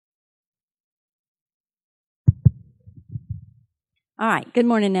All right. Good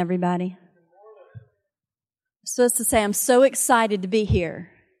morning, everybody. I'm supposed to say I'm so excited to be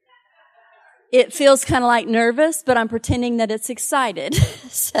here. It feels kind of like nervous, but I'm pretending that it's excited.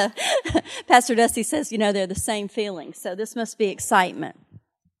 So Pastor Dusty says, they're the same feeling. So this must be excitement.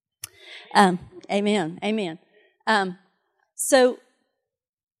 Amen. Amen. So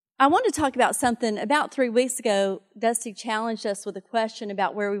I want to talk about something. About 3 weeks ago, Dusty challenged us with a question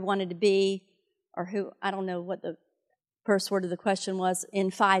about where we wanted to be, or who, I don't know what the first word of the question was,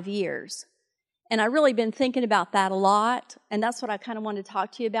 in 5 years. And I've really been thinking about that a lot, and that's what I kind of wanted to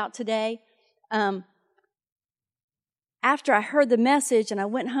talk to you about today. After I heard the message and I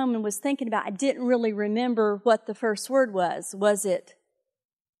went home and was thinking about it, I didn't really remember what the first word was. Was it,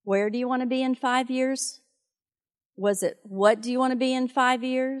 where do you want to be in 5 years? Was it, what do you want to be in 5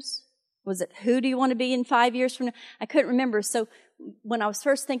 years? Was it, who do you want to be in 5 years from now? I couldn't remember. So when I was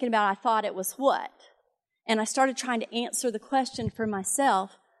first thinking about it, I thought it was what? And I started trying to answer the question for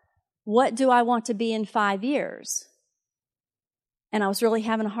myself, what do I want to be in 5 years? And I was really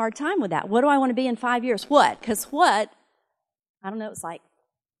having a hard time with that. What do I want to be in 5 years? What? Because what, I don't know, it's like,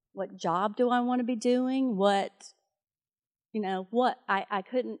 what job do I want to be doing? What, I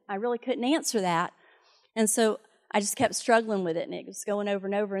really couldn't answer that. And so I just kept struggling with it, and it was going over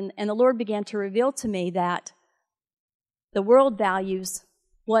and over. And the Lord began to reveal to me that the world values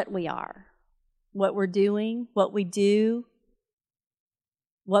what we are, what we're doing, what we do,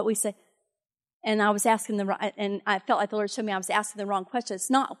 what we say. And I was asking and I felt like the Lord showed me I was asking the wrong question. It's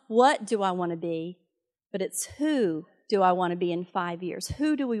not what do I want to be, but it's who do I want to be in 5 years?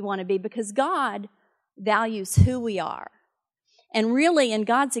 Who do we want to be? Because God values who we are. And really, in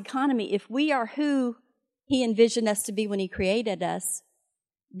God's economy, if we are who He envisioned us to be when He created us,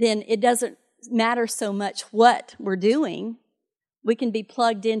 then it doesn't matter so much what we're doing. We can be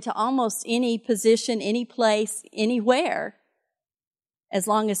plugged into almost any position, any place, anywhere, as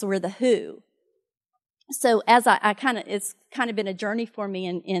long as we're the who. So as it's kind of been a journey for me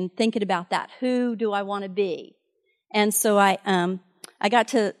in thinking about that. Who do I want to be? And so I got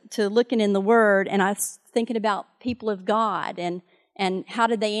to looking in the Word, and I was thinking about people of God and how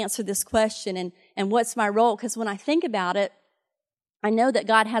did they answer this question and what's my role? Because when I think about it, I know that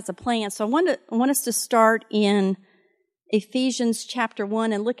God has a plan. So I want us to start in Ephesians chapter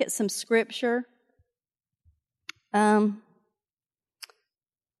 1 and look at some scripture. I'm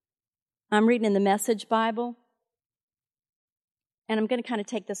reading in the Message Bible, and I'm going to kind of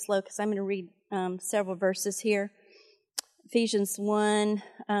take this slow because I'm going to read several verses here. Ephesians 1,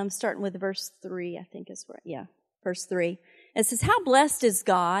 starting with verse 3, I think is right. Yeah, verse 3. It says, "How blessed is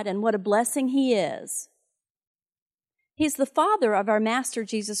God, and what a blessing He is. He's the Father of our Master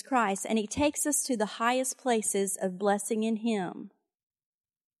Jesus Christ, and He takes us to the highest places of blessing in Him.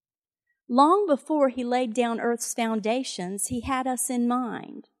 Long before He laid down earth's foundations, He had us in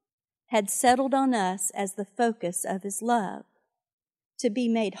mind, had settled on us as the focus of His love, to be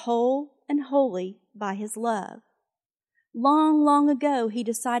made whole and holy by His love. Long, long ago, He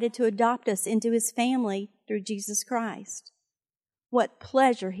decided to adopt us into His family through Jesus Christ. What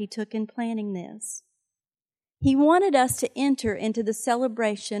pleasure He took in planning this. He wanted us to enter into the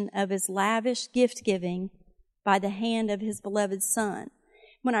celebration of His lavish gift-giving by the hand of His beloved Son."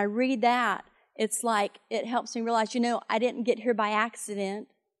 When I read that, it's like it helps me realize, I didn't get here by accident.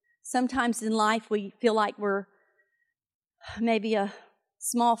 Sometimes in life we feel like we're maybe a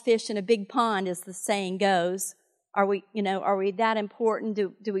small fish in a big pond, as the saying goes. Are we that important?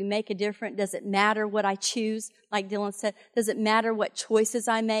 Do we make a difference? Does it matter what I choose? Like Dylan said, does it matter what choices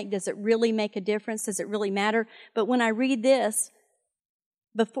I make? Does it really make a difference? Does it really matter? But when I read this,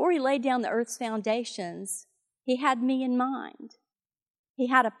 before He laid down the earth's foundations, He had me in mind. He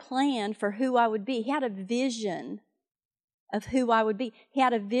had a plan for who I would be. He had a vision of who I would be. He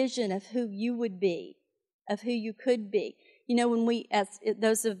had a vision of who you would be, of who you could be. When as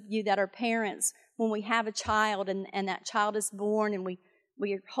those of you that are parents, when we have a child and that child is born and we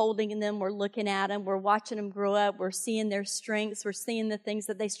are holding them, we're looking at them, we're watching them grow up, we're seeing their strengths, we're seeing the things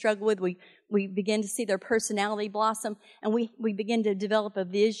that they struggle with, we begin to see their personality blossom, and we begin to develop a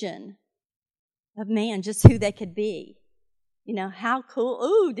vision of just who they could be. How cool,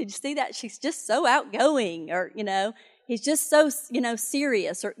 ooh, did you see that? She's just so outgoing, or, he's just so,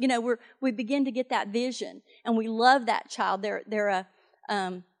 serious, or, we begin to get that vision, and we love that child. They're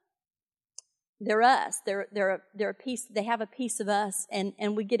us. They're a piece. They have a piece of us,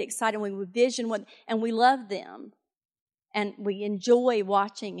 and we get excited when we vision what, and we love them, and we enjoy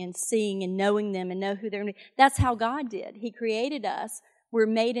watching and seeing and knowing them and know who they're. That's how God did. He created us. We're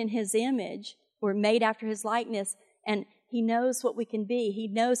made in His image. We're made after His likeness, and He knows what we can be. He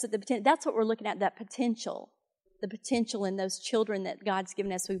knows that the potential. That's what we're looking at. That potential. the potential in those children that God's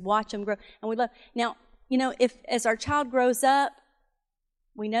given us. We watch them grow, and we love. Now, if as our child grows up,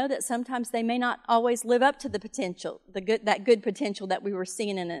 we know that sometimes they may not always live up to the potential, that good potential that we were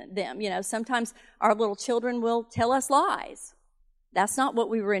seeing in them. Sometimes our little children will tell us lies. That's not what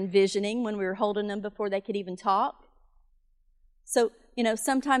we were envisioning when we were holding them before they could even talk. So,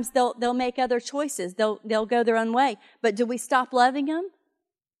 sometimes they'll make other choices. They'll go their own way. But do we stop loving them?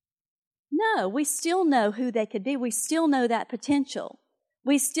 No, we still know who they could be. We still know that potential.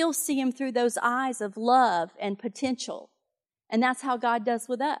 We still see them through those eyes of love and potential. And that's how God does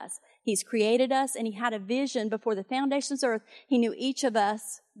with us. He's created us, and He had a vision before the foundations of earth. He knew each of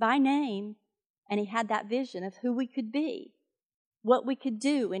us by name, and He had that vision of who we could be, what we could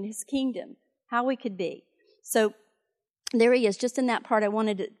do in His kingdom, how we could be. So there He is. Just in that part, I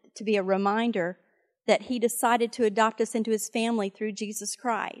wanted it to be a reminder that He decided to adopt us into His family through Jesus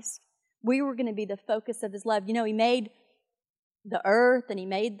Christ. We were going to be the focus of His love. He made the earth, and He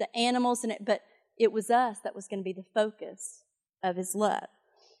made the animals, but it was us that was going to be the focus of His love.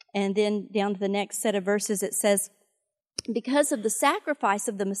 And then down to the next set of verses, it says, because of the sacrifice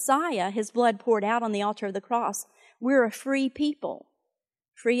of the Messiah, His blood poured out on the altar of the cross, we're a free people,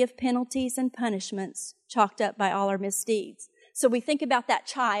 free of penalties and punishments chalked up by all our misdeeds. So we think about that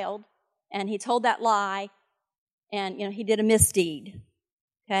child, and he told that lie, and, he did a misdeed,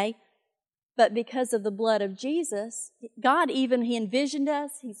 okay? But because of the blood of Jesus, God He envisioned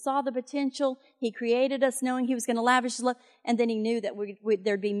us. He saw the potential. He created us knowing He was going to lavish His love. And then He knew that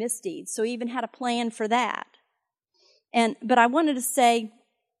there'd be misdeeds. So He even had a plan for that. But I wanted to say,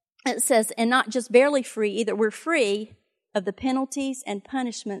 it says, and not just barely free either. We're free of the penalties and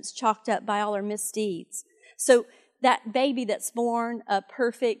punishments chalked up by all our misdeeds. So that baby that's born, a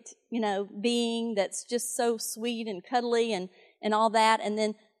perfect, being that's just so sweet and cuddly and all that, and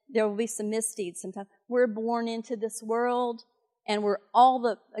then there will be some misdeeds sometimes. We're born into this world, and we're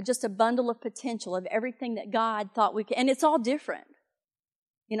just a bundle of potential of everything that God thought we could. And it's all different.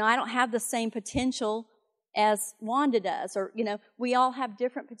 I don't have the same potential as Wanda does, or, we all have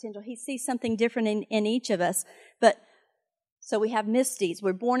different potential. He sees something different in each of us. So we have misdeeds.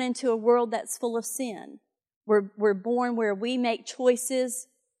 We're born into a world that's full of sin. We're born where we make choices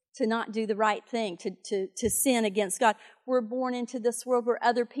to not do the right thing, to sin against God. We're born into this world where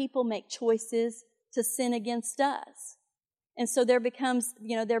other people make choices to sin against us. And so there becomes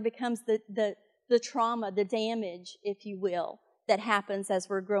the trauma, the damage, if you will, that happens as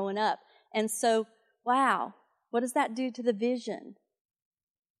we're growing up. And so, wow, what does that do to the vision?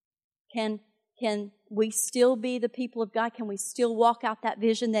 Can we still be the people of God? Can we still walk out that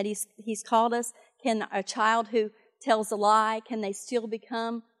vision that He's called us? Can a child who tells a lie, can they still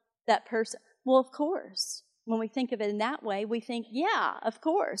become that person? Well, of course. When we think of it in that way, we think, yeah, of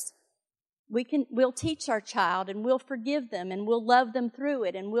course. We'll teach our child, and we'll forgive them, and we'll love them through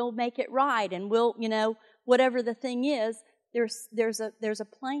it, and we'll make it right, and we'll, whatever the thing is, there's a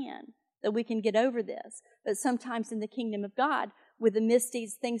plan that we can get over this. But sometimes in the kingdom of God, with the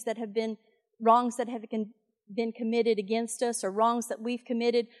misdeeds, things that have been wrongs that have been committed against us, or wrongs that we've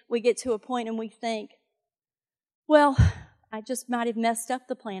committed, we get to a point and we think, well, I just might have messed up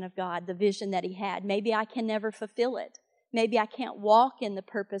the plan of God, the vision that He had. Maybe I can never fulfill it. Maybe I can't walk in the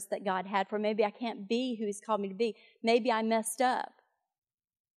purpose that God had for me. Maybe I can't be who He's called me to be. Maybe I messed up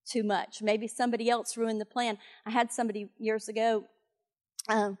too much. Maybe somebody else ruined the plan. I had somebody years ago,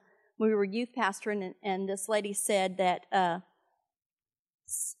 we were youth pastoring, and this lady said that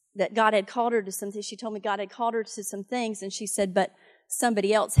God had called her to something. She told me God had called her to some things, and she said, but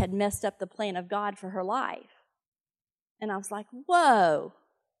somebody else had messed up the plan of God for her life. And I was like, whoa.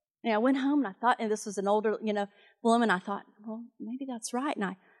 And I went home, and I thought, and this was an older, woman, I thought, well, maybe that's right. And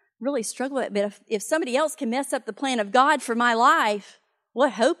I really struggled with it. But if somebody else can mess up the plan of God for my life,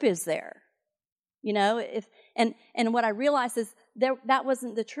 what hope is there? And what I realized is that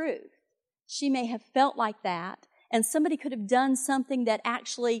wasn't the truth. She may have felt like that, and somebody could have done something that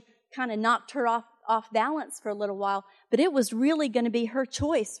actually kind of knocked her off balance for a little while, but it was really going to be her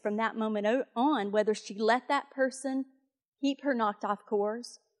choice from that moment on, whether she let that person keep her knocked off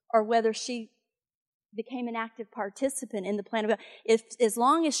course, or whether she became an active participant in the plan of God. As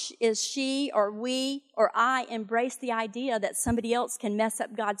long as she or we or I embrace the idea that somebody else can mess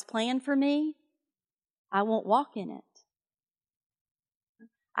up God's plan for me, I won't walk in it.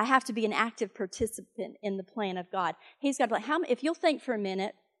 I have to be an active participant in the plan of God. He's got to, if you'll think for a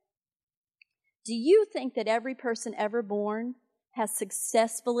minute, do you think that every person ever born has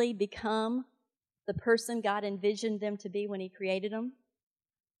successfully become the person God envisioned them to be when He created them?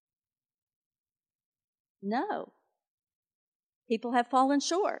 No. People have fallen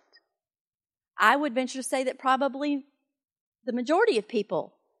short. I would venture to say that probably the majority of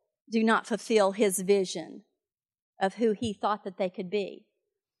people do not fulfill his vision of who he thought that they could be.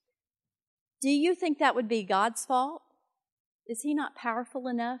 Do you think that would be God's fault? Is he not powerful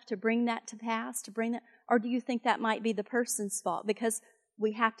enough to bring that to pass, to bring that? Or do you think that might be the person's fault? Because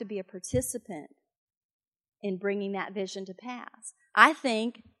we have to be a participant in bringing that vision to pass. I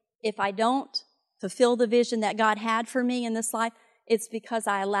think if I don't fulfill the vision that God had for me in this life, it's because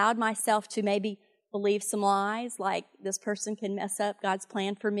I allowed myself to maybe believe some lies, like this person can mess up God's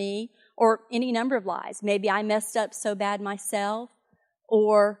plan for me, or any number of lies. Maybe I messed up so bad myself,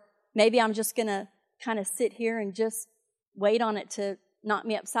 or maybe I'm just going to kind of sit here and just wait on it to knock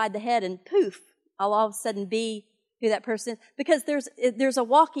me upside the head, and poof, I'll all of a sudden be who that person is. Because there's a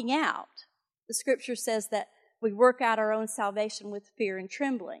walking out. The scripture says that we work out our own salvation with fear and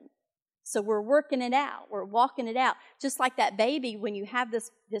trembling. So we're working it out. We're walking it out. Just like that baby, when you have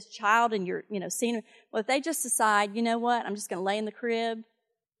this child and you're, seeing them. Well, if they just decide, you know what, I'm just going to lay in the crib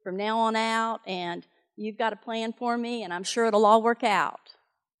from now on out, and you've got a plan for me, and I'm sure it'll all work out.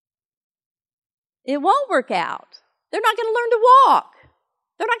 It won't work out. They're not going to learn to walk.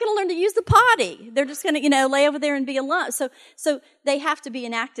 They're not going to learn to use the potty. They're just going to, lay over there and be alone. So they have to be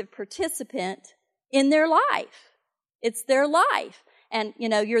an active participant in their life. It's their life. And,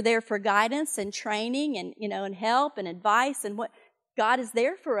 you're there for guidance and training and, and help and advice. And what God is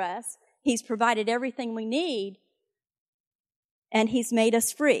there for us. He's provided everything we need. And He's made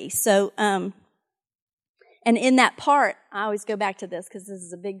us free. So, and in that part, I always go back to this because this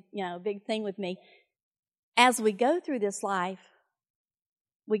is a big thing with me. As we go through this life,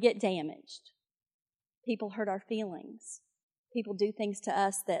 we get damaged. People hurt our feelings. People do things to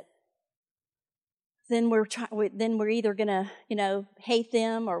us that then we're either going to, hate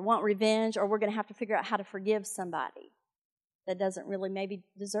them or want revenge, or we're going to have to figure out how to forgive somebody that doesn't really maybe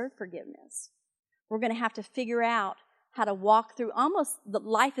deserve forgiveness. We're going to have to figure out how to walk through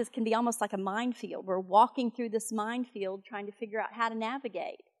life can be almost like a minefield. We're walking through this minefield trying to figure out how to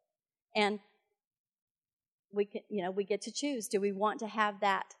navigate. And we get to choose. Do we want to have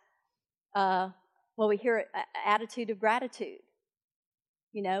that, we hear attitude of gratitude.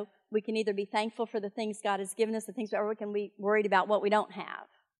 We can either be thankful for the things God has given us, or we can be worried about what we don't have.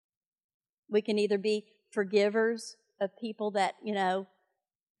 We can either be forgivers of people that,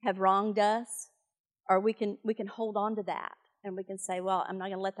 have wronged us, or we can hold on to that, and we can say, well, I'm not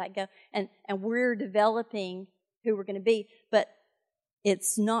going to let that go. And we're developing who we're going to be, but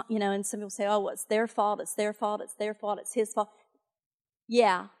it's not, and some people say, oh, well, it's their fault, it's their fault, it's their fault, it's his fault.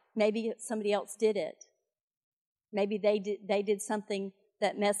 Yeah, maybe somebody else did it. Maybe they did something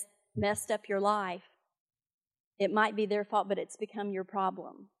that messed up your life. It might be their fault, but it's become your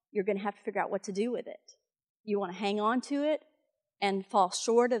problem. You're going to have to figure out what to do with it. You want to hang on to it and fall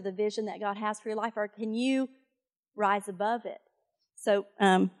short of the vision that God has for your life, or can you rise above it? So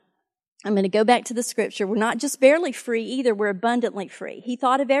I'm going to go back to the scripture. We're not just barely free either, we're abundantly free. He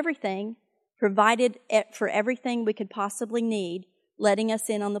thought of everything, provided for everything we could possibly need, letting us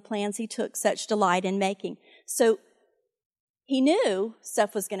in on the plans He took such delight in making. So He knew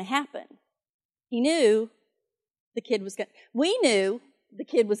stuff was going to happen. He knew we knew the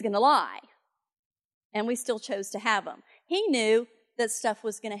kid was going to lie, and we still chose to have him. He knew that stuff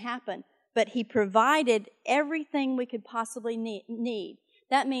was going to happen, but He provided everything we could possibly need.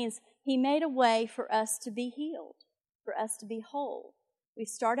 That means He made a way for us to be healed, for us to be whole. We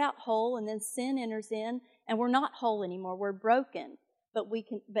start out whole, and then sin enters in, and we're not whole anymore. We're broken, but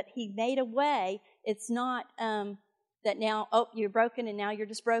He made a way. It's not that now, you're broken, and now you're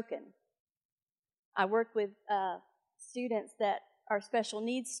just broken. I work with students that are special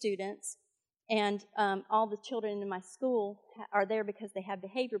needs students, and all the children in my school are there because they have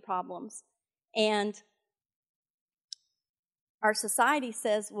behavior problems. And our society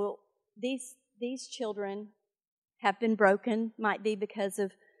says, well, these children have been broken, might be because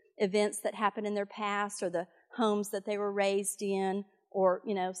of events that happened in their past, or the homes that they were raised in, or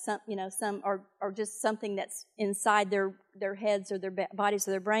some or just something that's inside their heads or their bodies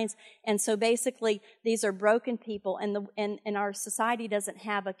or their brains. And so basically these are broken people, and our society doesn't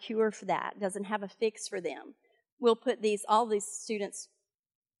have a cure for that, doesn't have a fix for them. We'll put all these students,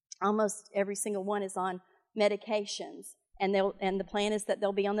 almost every single one is on medications, and the plan is that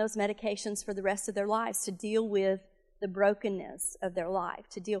they'll be on those medications for the rest of their lives to deal with the brokenness of their life,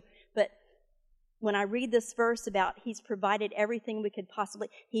 but when I read this verse about He's provided everything we could possibly,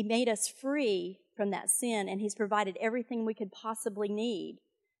 He made us free from that sin, and He's provided everything we could possibly need.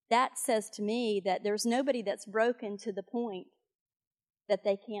 That says to me that there's nobody that's broken to the point that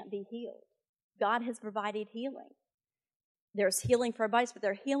they can't be healed. God has provided healing. there's healing for our bodies, but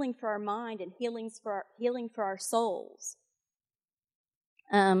there's healing for our mind and healing for our souls.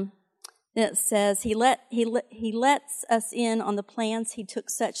 It says, he lets us in on the plans he took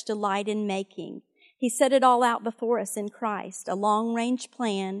such delight in making. He set it all out before us in Christ, a long-range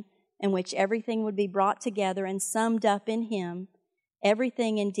plan in which everything would be brought together and summed up in him,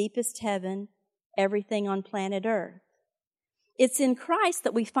 everything in deepest heaven, everything on planet Earth. It's in Christ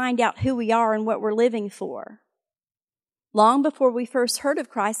that we find out who we are and what we're living for. Long before we first heard of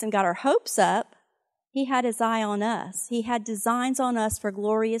Christ and got our hopes up, he had his eye on us. He had designs on us for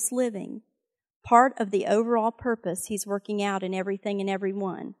glorious living, part of the overall purpose he's working out in everything and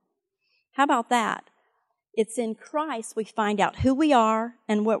everyone. How about that? It's in Christ we find out who we are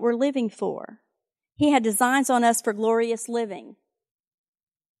and what we're living for. He had designs on us for glorious living.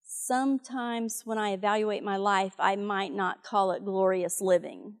 Sometimes when I evaluate my life, I might not call it glorious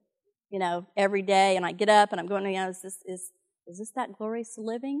living. Every day, and I get up and I'm going, is this that glorious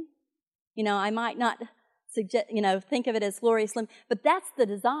living? I might not suggest, think of it as glorious living, but that's the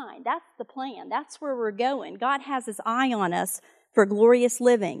design, that's the plan, that's where we're going. God has his eye on us for glorious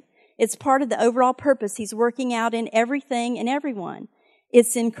living. It's part of the overall purpose he's working out in everything and everyone.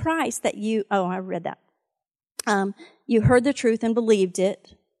 It's in Christ that I read that. You heard the truth and believed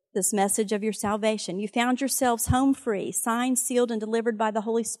it, this message of your salvation. You found yourselves home free, signed, sealed, and delivered by the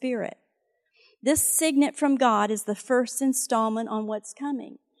Holy Spirit. This signet from God is the first installment on what's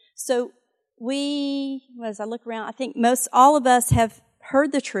coming. So as I look around, I think all of us have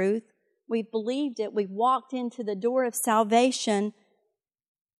heard the truth. We've believed it. We've walked into the door of salvation.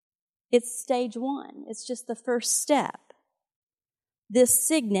 It's stage one. It's just the first step. This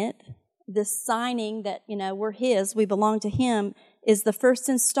signet, this signing that, we're his, we belong to him, is the first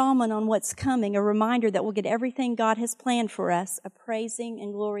installment on what's coming, a reminder that we'll get everything God has planned for us, a praising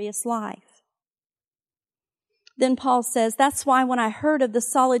and glorious life. Then Paul says, that's why when I heard of the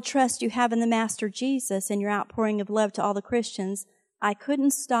solid trust you have in the Master Jesus and your outpouring of love to all the Christians, I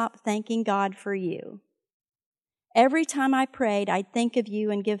couldn't stop thanking God for you. Every time I prayed, I'd think of you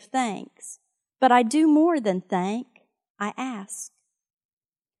and give thanks. But I do more than thank. I ask.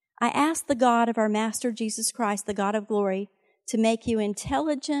 I ask the God of our Master Jesus Christ, the God of glory, to make you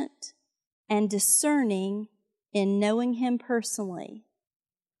intelligent and discerning in knowing him personally.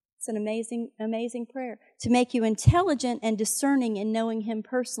 It's an amazing, amazing prayer. To make you intelligent and discerning in knowing him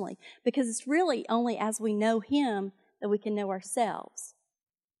personally. Because it's really only as we know him that we can know ourselves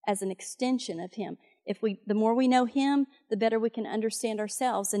as an extension of him. The more we know him, the better we can understand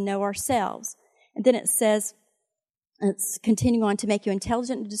ourselves and know ourselves. And then it says, it's continuing on, to make you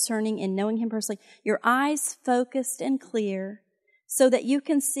intelligent and discerning in knowing him personally. Your eyes focused and clear so that you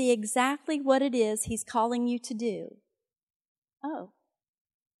can see exactly what it is he's calling you to do. Oh.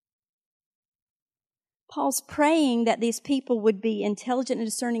 Paul's praying that these people would be intelligent and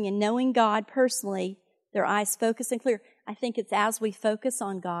discerning in knowing God personally, their eyes focused and clear. I think it's as we focus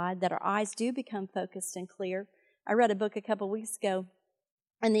on God that our eyes do become focused and clear. I read a book a couple weeks ago,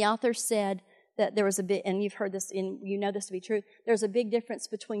 and the author said that there was a bit, and you've heard this, and you know this to be true, there's a big difference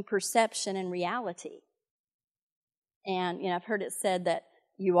between perception and reality. And, I've heard it said that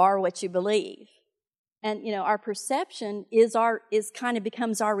you are what you believe. And, our perception kind of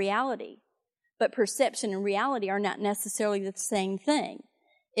becomes our reality. But perception and reality are not necessarily the same thing.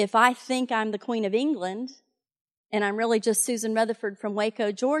 If I think I'm the Queen of England and I'm really just Susan Rutherford from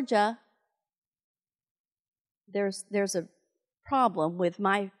Waco, Georgia, there's a problem with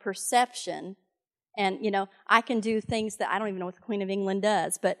my perception. And, I can do things that I don't even know what the Queen of England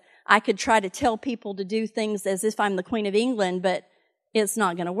does, but I could try to tell people to do things as if I'm the Queen of England, but it's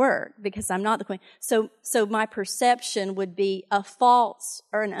not going to work because I'm not the Queen. So my perception would be a false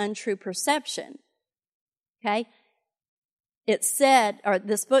or an untrue perception. Okay? It said, or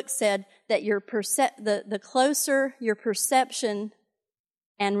this book said, that the closer your perception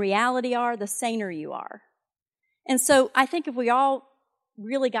and reality are, the saner you are. And so I think if we all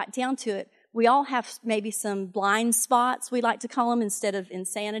really got down to it, we all have maybe some blind spots, we like to call them, instead of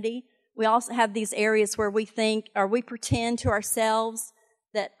insanity. We also have these areas where we think, or we pretend to ourselves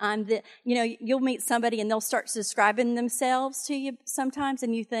that I'm you'll meet somebody and they'll start describing themselves to you sometimes,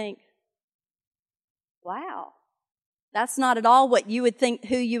 and you think, wow, that's not at all what you would think,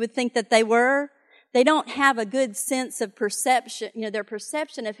 who you would think that they were. They don't have a good sense of perception. Their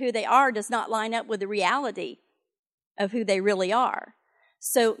perception of who they are does not line up with the reality of who they really are.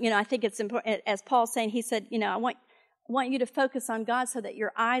 So, I think it's important, as Paul's saying, he said, I want you to focus on God so that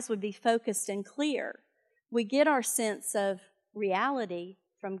your eyes would be focused and clear. We get our sense of reality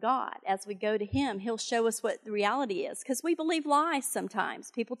from God. As we go to Him, He'll show us what the reality is. Because we believe lies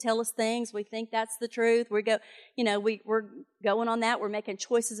sometimes. People tell us things. We think that's the truth. We're going on that. We're making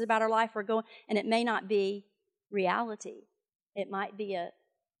choices about our life. And it may not be reality. It might be a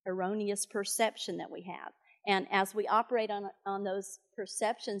erroneous perception that we have. And as we operate on those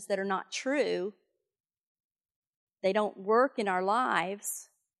perceptions that are not true, they don't work in our lives.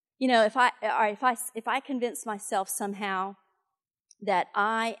 If I convince myself somehow that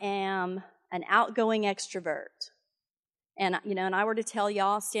I am an outgoing extrovert, and I were to tell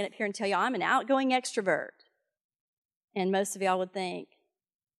y'all, stand up here and tell y'all I'm an outgoing extrovert, and most of y'all would think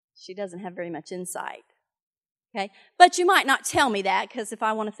she doesn't have very much insight. Okay, but you might not tell me that, because if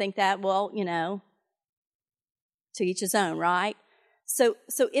I want to think that, well, to each his own, right? So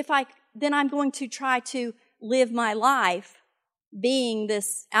then I'm going to try to live my life being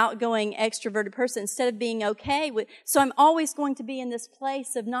this outgoing, extroverted person instead of being okay with. So I'm always going to be in this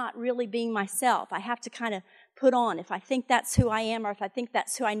place of not really being myself. I have to kind of put on. If I think that's who I am, or if I think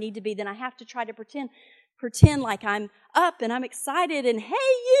that's who I need to be, then I have to try to pretend like I'm up and I'm excited and hey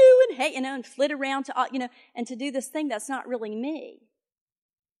you and hey, and flit around to, and to do this thing that's not really me.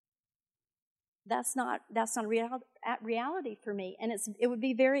 That's not reality for me, and it would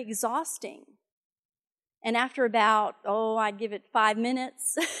be very exhausting. And after about, I'd give it 5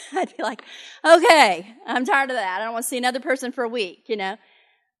 minutes, I'd be like, okay, I'm tired of that. I don't want to see another person for a week,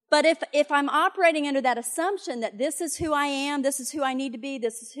 But if I'm operating under that assumption that this is who I am, this is who I need to be,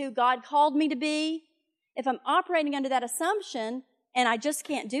 this is who God called me to be, if I'm operating under that assumption and I just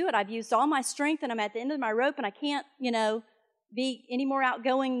can't do it, I've used all my strength and I'm at the end of my rope and I can't, be any more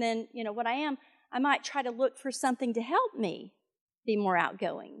outgoing than, what I am, I might try to look for something to help me be more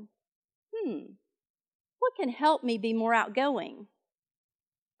outgoing. What can help me be more outgoing?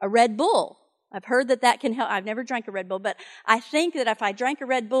 A Red Bull. I've heard that can help. I've never drank a Red Bull, but I think that if I drank a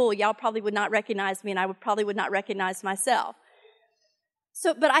Red Bull, y'all probably would not recognize me, and I probably would not recognize myself.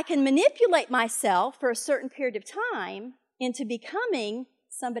 But I can manipulate myself for a certain period of time into becoming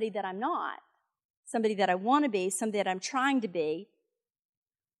somebody that I'm not, somebody that I want to be, somebody that I'm trying to be.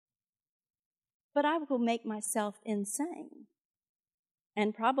 But I will make myself insane,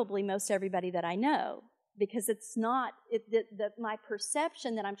 and probably most everybody that I know. Because it's not, my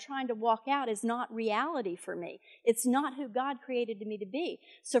perception that I'm trying to walk out is not reality for me. It's not who God created me to be.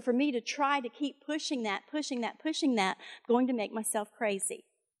 So for me to try to keep pushing that, I'm going to make myself crazy.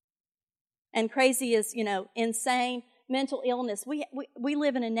 And crazy is, insane, mental illness. We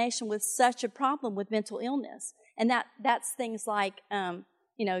live in a nation with such a problem with mental illness. And that's things like,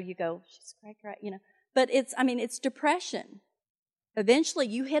 you go, she's crack, but it's depression. Eventually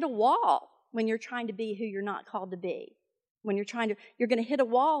you hit a wall when you're trying to be who you're not called to be. When you're going to hit a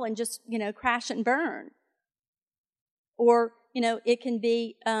wall and just, crash and burn. Or, it can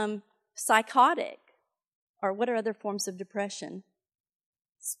be psychotic. Or what are other forms of depression?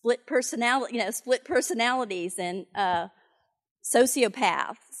 Split personalities and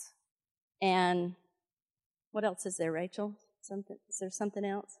sociopaths. And what else is there, Rachel? Is there something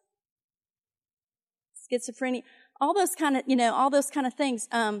else? Schizophrenia. All those kind of things.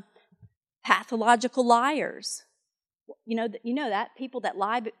 Pathological liars. You know that people that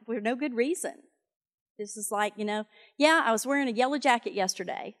lie for no good reason. This is like, I was wearing a yellow jacket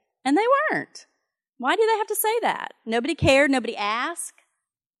yesterday, and they weren't. Why do they have to say that? Nobody cared. Nobody asked.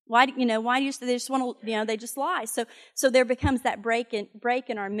 Why do you? They just want to. They just lie. So there becomes that break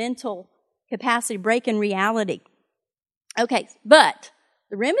in our mental capacity, break in reality. Okay, but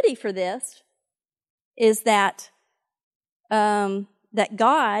the remedy for this is that. That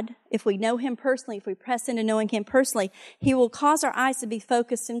God, if we know Him personally, if we press into knowing Him personally, He will cause our eyes to be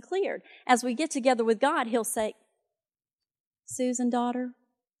focused and cleared. As we get together with God, He'll say, Susan, daughter,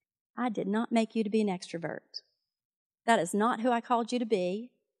 I did not make you to be an extrovert. That is not who I called you to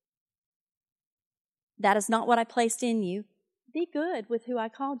be. That is not what I placed in you. Be good with who I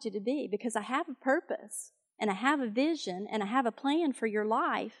called you to be, because I have a purpose, and I have a vision, and I have a plan for your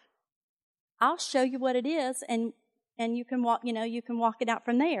life. I'll show you what it is, and you can walk it out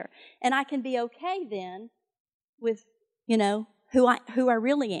from there. And I can be okay then with, who I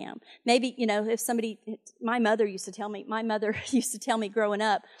really am. Maybe, if somebody, my mother used to tell me growing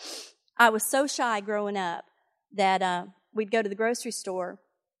up, I was so shy growing up that we'd go to the grocery store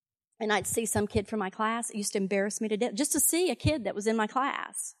and I'd see some kid from my class. It used to embarrass me to death just to see a kid that was in my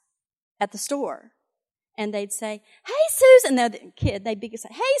class at the store. And they'd say, hey, Susan. And the kid, they'd say,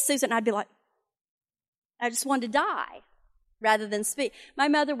 hey, Susan. And I'd be like, I just wanted to die rather than speak. My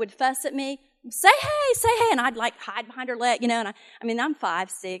mother would fuss at me, say hey, and I'd like hide behind her leg, and I'm 5,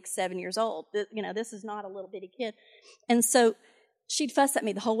 6, 7 years old. This is not a little bitty kid. And so she'd fuss at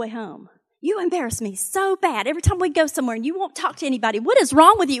me the whole way home. You embarrass me so bad every time we go somewhere and you won't talk to anybody. What is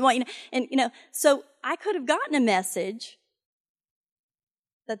wrong with you? So I could have gotten a message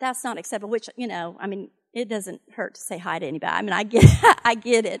that that's not acceptable, which, it doesn't hurt to say hi to anybody. I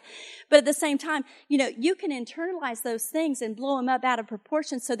get it. But at the same time, you can internalize those things and blow them up out of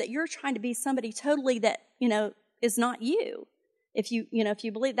proportion so that you're trying to be somebody totally that, is not you. If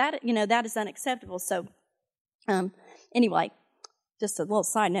you believe that, that is unacceptable. So, anyway, just a little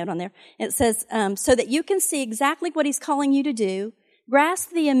side note on there. It says, so that you can see exactly what he's calling you to do,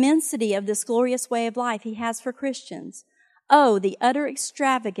 grasp the immensity of this glorious way of life he has for Christians. Oh, the utter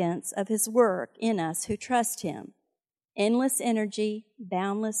extravagance of his work in us who trust him. Endless energy,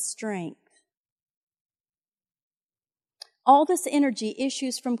 boundless strength. All this energy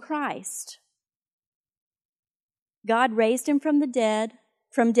issues from Christ. God raised him from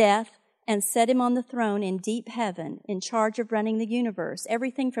death, and set him on the throne in deep heaven, in charge of running the universe,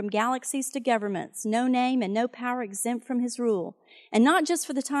 everything from galaxies to governments, no name and no power exempt from his rule, and not just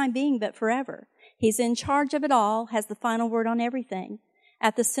for the time being, but forever. He's in charge of it all, has the final word on everything.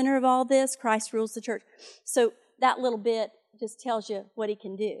 At the center of all this, Christ rules the church. So that little bit just tells you what he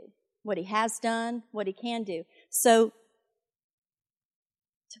can do, what he has done, what he can do. So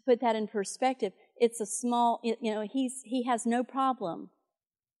to put that in perspective, it's a small, he has no problem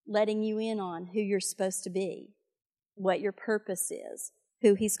letting you in on who you're supposed to be, what your purpose is,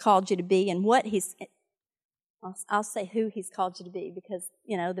 who he's called you to be, and what I'll say who he's called you to be because,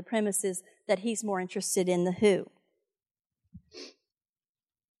 the premise is that he's more interested in the who.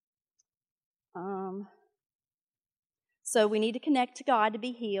 So we need to connect to God to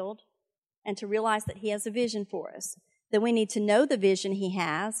be healed and to realize that he has a vision for us. Then we need to know the vision he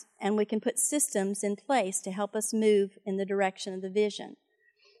has, and we can put systems in place to help us move in the direction of the vision.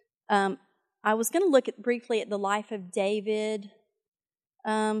 I was going to look briefly at the life of David.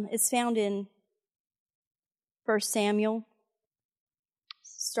 It's found in 1 Samuel,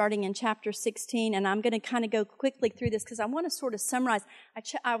 starting in chapter 16, and I'm going to kind of go quickly through this because I want to sort of summarize.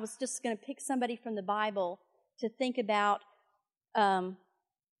 I was just going to pick somebody from the Bible to think about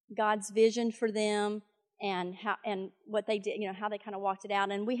God's vision for them and what they did, how they kind of walked it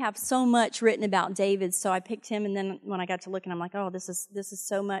out. And we have so much written about David, so I picked him. And then when I got to looking, I'm like, oh, this is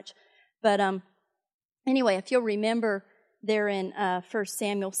so much. But anyway, if you'll remember, there in 1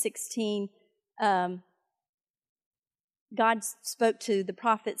 Samuel 16. God spoke to the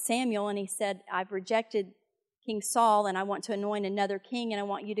prophet Samuel, and he said, I've rejected King Saul, and I want to anoint another king, and I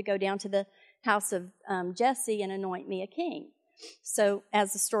want you to go down to the house of Jesse and anoint me a king. So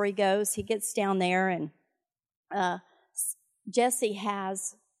as the story goes, he gets down there, and Jesse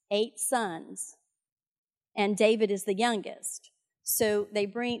has 8 sons, and David is the youngest. So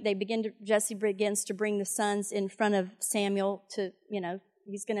Jesse begins to bring the sons in front of Samuel to,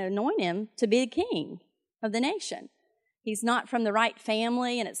 he's going to anoint him to be the king of the nation. He's not from the right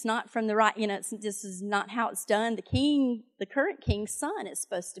family, and it's not from the right, this is not how it's done. The current king's son is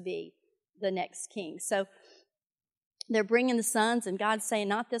supposed to be the next king. So they're bringing the sons, and God's saying,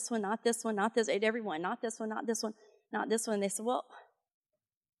 not this one, not this one, not this, everyone, not this one, not this one, not this one. They said, well,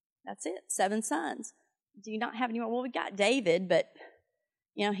 that's it, 7 sons. Do you not have any more? Well, we got David, but,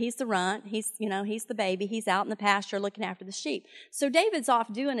 he's the runt. He's the baby. He's out in the pasture looking after the sheep. So David's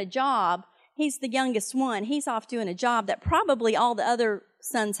off doing a job. He's the youngest one. He's off doing a job that probably all the other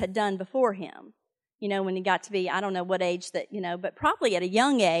sons had done before him. When he got to be, I don't know what age that, but probably at a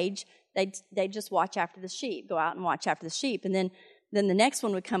young age, they'd just watch after the sheep, go out and watch after the sheep. And then the next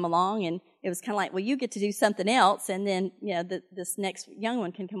one would come along, and it was kind of like, well, you get to do something else, and then, this next young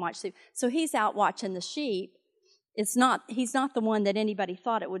one can come watch sheep. So he's out watching the sheep. He's not the one that anybody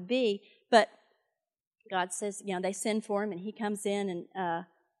thought it would be, but God says, they send for him, and he comes in, and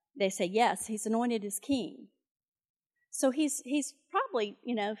they say, yes, he's anointed as king. So he's probably,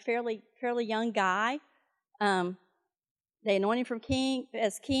 fairly young guy. They anoint him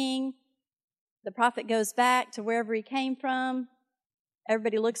as king. The prophet goes back to wherever he came from.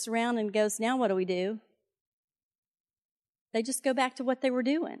 Everybody looks around and goes, now what do we do? They just go back to what they were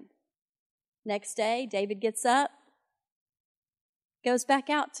doing. Next day, David gets up, goes back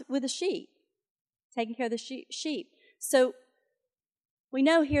out with the sheep, taking care of the sheep. So we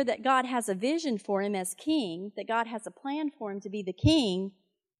know here that God has a vision for him as king, that God has a plan for him to be the king,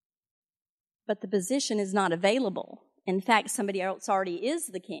 but the position is not available. In fact, somebody else already is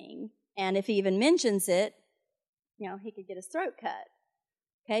the king, and if he even mentions it, he could get his throat cut.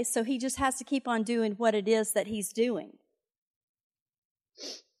 Okay, so he just has to keep on doing what it is that he's doing.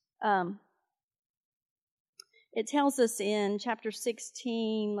 It tells us in chapter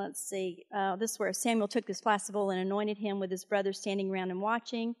 16, this is where Samuel took this flask of oil and anointed him with his brothers standing around and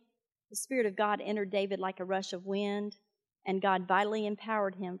watching. The Spirit of God entered David like a rush of wind, and God vitally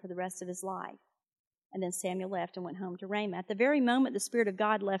empowered him for the rest of his life. And then Samuel left and went home to Ramah. At the very moment the Spirit of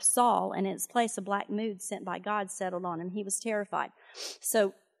God left Saul, and in its place a black mood sent by God settled on him, he was terrified.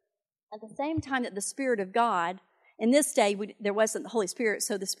 So at the same time that the Spirit of God, in this day there wasn't the Holy Spirit,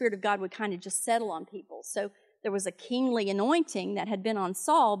 so the Spirit of God would kind of just settle on people. So there was a kingly anointing that had been on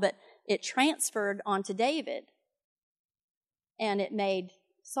Saul, but it transferred onto David. And it made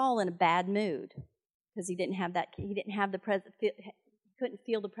Saul in a bad mood because he didn't have couldn't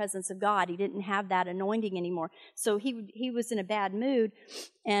feel the presence of God. He didn't have that anointing anymore. So he was in a bad mood.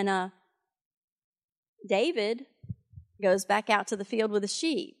 And David goes back out to the field with the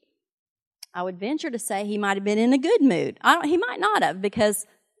sheep. I would venture to say he might have been in a good mood. He might not have, because,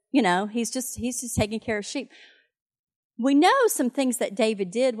 he's just taking care of sheep. We know some things that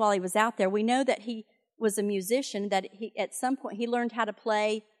David did while he was out there. We know that he was a musician, that at some point he learned how to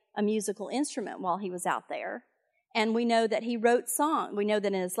play a musical instrument while he was out there. And we know that he wrote songs. We know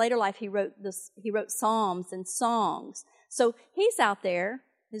that in his later life he wrote psalms and songs. So he's out there.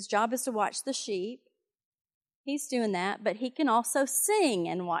 His job is to watch the sheep. He's doing that, but he can also sing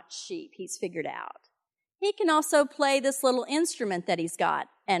and watch sheep, he's figured out. He can also play this little instrument that he's got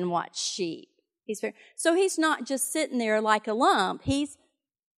and watch sheep. So he's not just sitting there like a lump. He's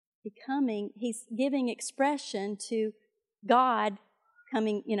giving expression to God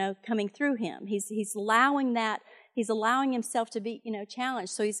coming through him. He's allowing that. He's allowing himself to be,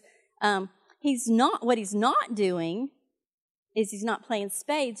 challenged. So he's not doing is he's not playing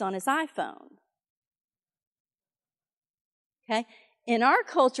spades on his iPhone. Okay? In our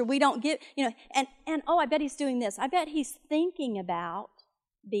culture, we don't give, I bet he's doing this. I bet he's thinking about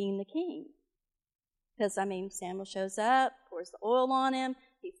being the king. Because, Samuel shows up, pours the oil on him.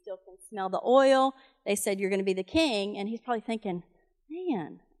 He still can smell the oil. They said, you're going to be the king. And he's probably thinking,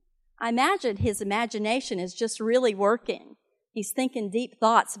 man, I imagine his imagination is just really working. He's thinking deep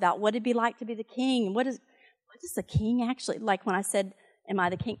thoughts about what it'd be like to be the king. What does the king actually, like when I said, am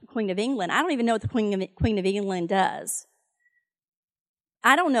I the Queen of England? I don't even know what the Queen of England does.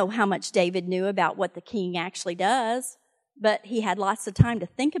 I don't know how much David knew about what the king actually does, but he had lots of time to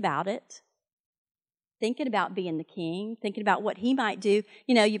think about it. Thinking about being the king, thinking about what he might do.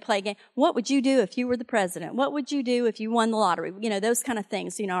 You play a game. What would you do if you were the president? What would you do if you won the lottery? Those kind of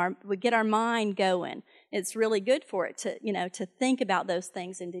things. We get our mind going. It's really good for it to think about those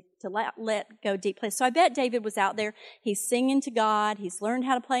things and to let go deeply. So I bet David was out there. He's singing to God. He's learned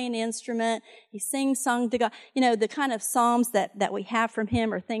how to play an instrument. He sings songs to God. The kind of psalms that we have from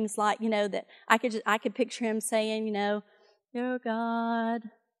him are things like, that I could picture him saying, "Dear God,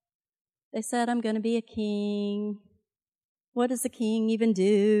 they said I'm going to be a king. What does a king even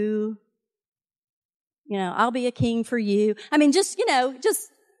do? I'll be a king for you." Just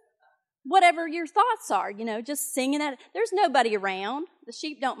whatever your thoughts are, just singing that. There's nobody around. The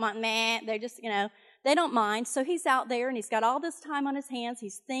sheep don't mind, they're just, they don't mind. So he's out there and he's got all this time on his hands.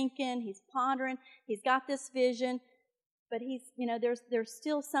 He's thinking, he's pondering, he's got this vision. But he's, there's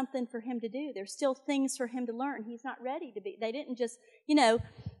still something for him to do. There's still things for him to learn. He's not ready to be. They didn't just,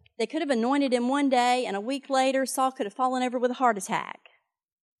 they could have anointed him one day, and a week later, Saul could have fallen over with a heart attack.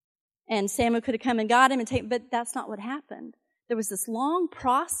 And Samuel could have come and got him, but that's not what happened. There was this long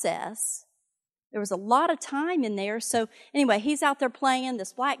process. There was a lot of time in there. So anyway, he's out there playing.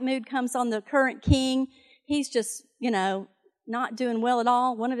 This black mood comes on the current king. He's just, not doing well at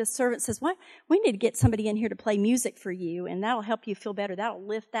all. One of his servants says, "What? We need to get somebody in here to play music for you, and that'll help you feel better. That'll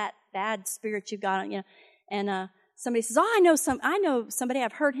lift that bad spirit you've got on." And somebody says, "Oh, I know somebody.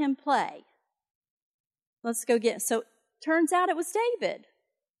 I've heard him play. Let's go get." So turns out it was David.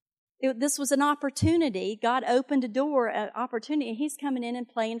 This was an opportunity. God opened a door, an opportunity, and he's coming in and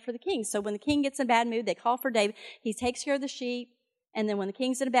playing for the king. So when the king gets in a bad mood, they call for David. He takes care of the sheep, and then when the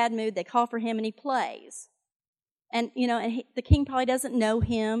king's in a bad mood, they call for him, and he plays. And, the king probably doesn't know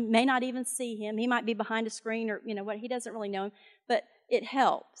him, may not even see him. He might be behind a screen or, what, he doesn't really know him. But it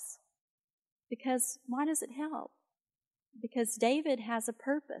helps. Because why does it help? Because David has a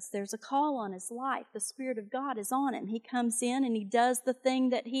purpose. There's a call on his life. The Spirit of God is on him. He comes in and he does the thing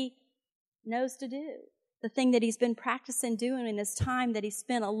that he knows to do. The thing that he's been practicing doing in his time that he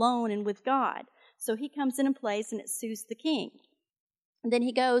spent alone and with God. So he comes in and plays, and it soothes the king. And then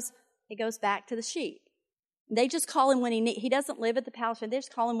he goes back to the sheep. They just call him when he doesn't live at the palace. They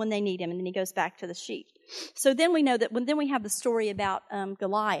just call him when they need him, and then he goes back to the sheep. So then we know that then we have the story about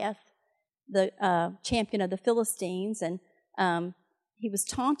Goliath, the champion of the Philistines, and he was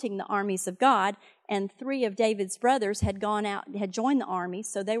taunting the armies of God. and 3 of David's brothers had gone out, had joined the army,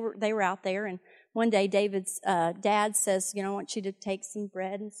 so they were out there. And one day David's dad says, I want you to take some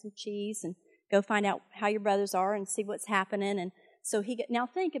bread and some cheese and go find out how your brothers are and see what's happening. And so now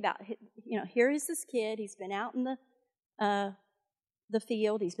think about, here is this kid. He's been out in the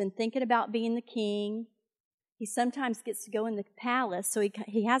field. He's been thinking about being the king. He sometimes gets to go in the palace, so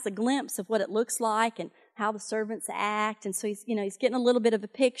he has a glimpse of what it looks like and how the servants act. And so he's getting a little bit of a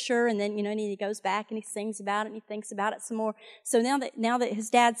picture, and then, and he goes back and he sings about it and he thinks about it some more. So now that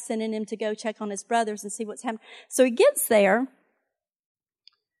his dad's sending him to go check on his brothers and see what's happening. So he gets there.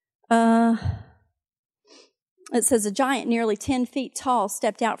 It says a giant nearly 10 feet tall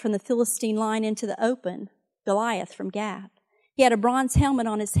stepped out from the Philistine line into the open, Goliath from Gath. He had a bronze helmet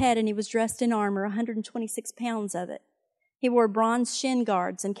on his head, and he was dressed in armor, 126 pounds of it. He wore bronze shin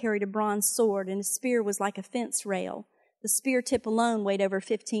guards and carried a bronze sword, and his spear was like a fence rail. The spear tip alone weighed over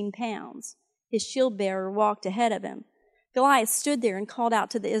 15 pounds. His shield bearer walked ahead of him. Goliath stood there and called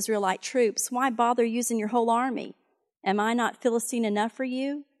out to the Israelite troops, "Why bother using your whole army? Am I not Philistine enough for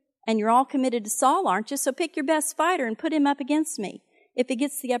you? And you're all committed to Saul, aren't you? So pick your best fighter and put him up against me. If he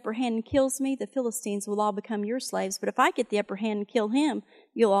gets the upper hand and kills me, the Philistines will all become your slaves. But if I get the upper hand and kill him,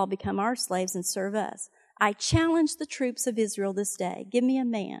 you'll all become our slaves and serve us. I challenge the troops of Israel this day. Give me a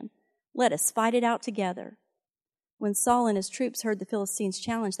man. Let us fight it out together." When Saul and his troops heard the Philistines'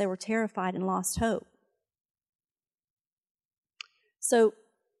 challenge, they were terrified and lost hope. So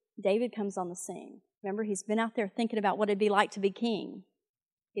David comes on the scene. Remember, he's been out there thinking about what it'd be like to be king.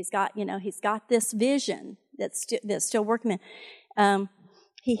 He's got this vision that's still working.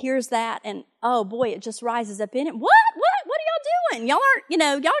 He hears that, and oh boy, it just rises up in him. What are y'all doing? Y'all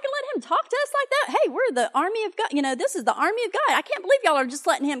gonna let him talk to us like that? Hey, we're the army of God. This is the army of God. I can't believe y'all are just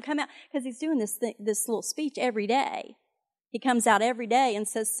letting him come out, because he's doing this little speech every day. He comes out every day and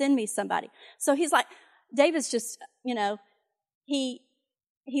says, "Send me somebody." So he's like, David's just,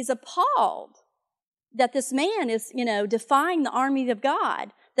 he's appalled that this man is, defying the army of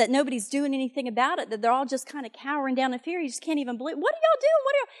God, that nobody's doing anything about it, that they're all just kind of cowering down in fear. He just can't even believe, what are y'all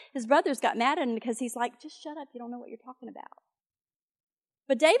doing? His brothers got mad at him because he's like, just shut up, you don't know what you're talking about.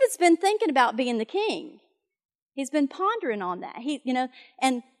 But David's been thinking about being the king. He's been pondering on that.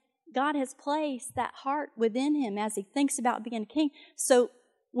 And God has placed that heart within him as he thinks about being a king. So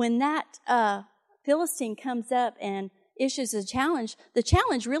when that Philistine comes up and issues a challenge, the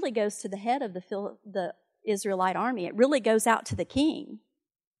challenge really goes to the head of the Israelite army. It really goes out to the king.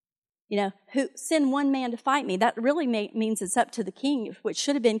 Who send one man to fight me. That really means it's up to the king, which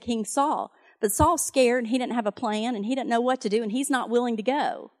should have been King Saul. But Saul's scared, and he didn't have a plan, and he didn't know what to do, and he's not willing to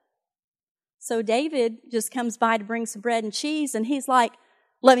go. So David just comes by to bring some bread and cheese, and he's like,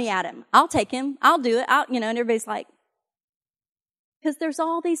 "Let me at him. I'll take him. I'll do it." And everybody's like, because there's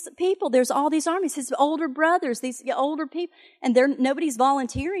all these people, there's all these armies, his older brothers, these older people, and nobody's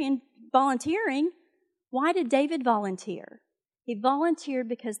volunteering. Why did David volunteer? He volunteered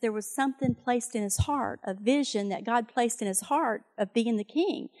because there was something placed in his heart, a vision that God placed in his heart of being the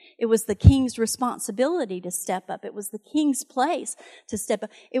king. It was the king's responsibility to step up. It was the king's place to step up.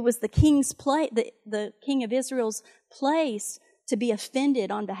 It was the king's place, the king of Israel's place to be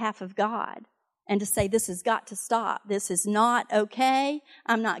offended on behalf of God and to say, this has got to stop. This is not okay.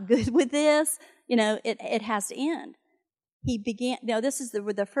 I'm not good with this. It has to end. This is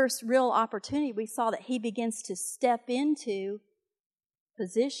the first real opportunity we saw that he begins to step into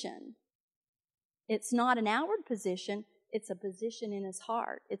position. It's not an outward position. It's a position in his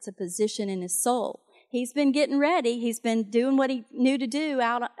heart. It's a position in his soul. He's been getting ready. He's been doing what he knew to do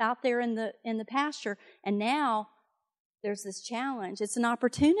out there in the pasture. And now there's this challenge. It's an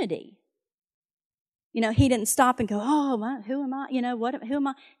opportunity. He didn't stop and go, "Oh, who am I? Who am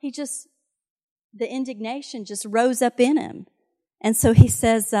I?" The indignation just rose up in him. And so he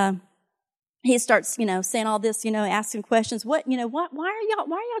says, he starts, saying all this, asking questions. Why are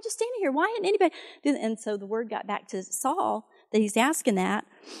y'all just standing here? Why hadn't anybody do that? And so the word got back to Saul that he's asking that.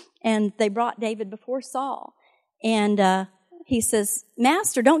 And they brought David before Saul. And he says,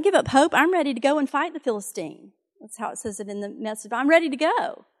 "Master, don't give up hope. I'm ready to go and fight the Philistine." That's how it says it in the message. "I'm ready to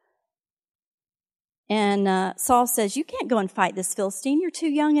go." And Saul says, "You can't go and fight this Philistine. You're too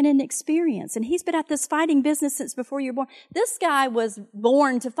young and inexperienced." And he's been at this fighting business since before you were born. This guy was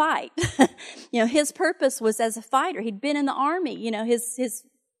born to fight. His purpose was as a fighter. He'd been in the army,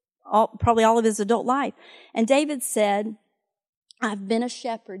 probably all of his adult life. And David said, "I've been a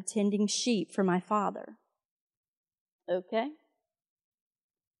shepherd tending sheep for my father." Okay?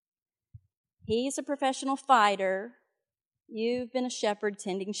 He's a professional fighter. You've been a shepherd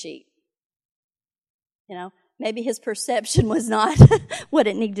tending sheep. Maybe his perception was not what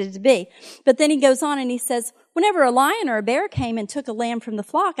it needed to be. But then he goes on and he says, whenever a lion or a bear came and took a lamb from the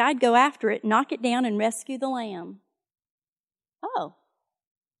flock, I'd go after it, knock it down, and rescue the lamb. Oh,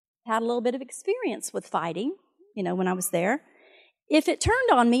 had a little bit of experience with fighting, when I was there. If it turned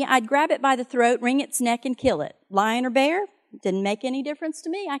on me, I'd grab it by the throat, wring its neck, and kill it. Lion or bear, didn't make any difference to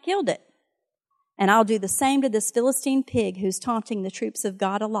me. I killed it. And I'll do the same to this Philistine pig who's taunting the troops of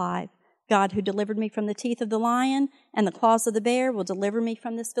God alive. God who delivered me from the teeth of the lion and the claws of the bear will deliver me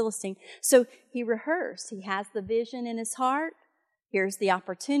from this Philistine. So he rehearsed. He has the vision in his heart. Here's the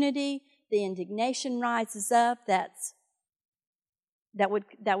opportunity. The indignation rises up. That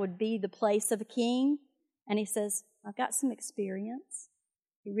would be the place of a king. And he says, I've got some experience.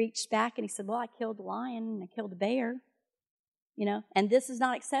 He reached back and he said, well, I killed the lion and I killed the bear. And this is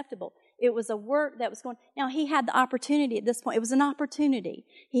not acceptable. It was a work that was going. Now, he had the opportunity at this point. It was an opportunity.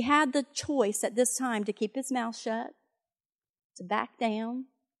 He had the choice at this time to keep his mouth shut, to back down,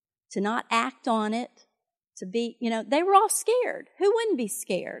 to not act on it, to be, they were all scared. Who wouldn't be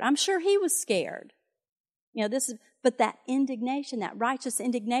scared? I'm sure he was scared. But that indignation, that righteous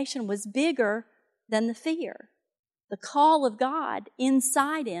indignation was bigger than the fear. The call of God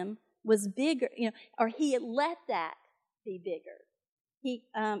inside him was bigger, or he had let that be bigger. He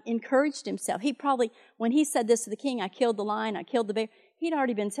encouraged himself. He probably, when he said this to the king, I killed the lion, I killed the bear, he'd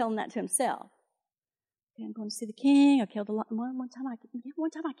already been telling that to himself. Okay, I'm going to see the king, I killed the lion. One time I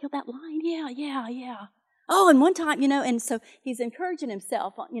killed that lion, yeah. Oh, and one time, and so he's encouraging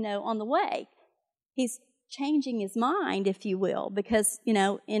himself, on the way. He's changing his mind, if you will, because,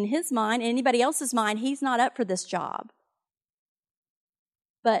 in his mind, anybody else's mind, he's not up for this job.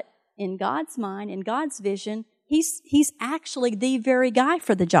 But in God's mind, in God's vision, he's actually the very guy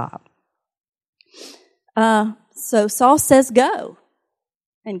for the job. So Saul says, go,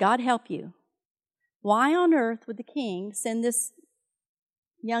 and God help you. Why on earth would the king send this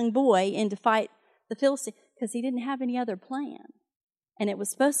young boy in to fight the Philistine? Because he didn't have any other plan. And it was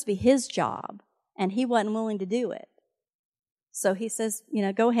supposed to be his job, and he wasn't willing to do it. So he says,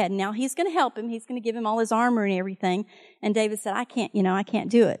 go ahead. Now he's going to help him. He's going to give him all his armor and everything. And David said, I can't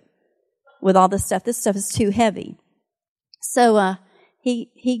do it with all this stuff. This stuff is too heavy. So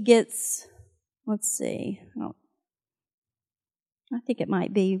he gets, let's see. I think it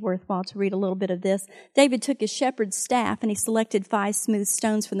might be worthwhile to read a little bit of this. David took his shepherd's staff and he selected 5 smooth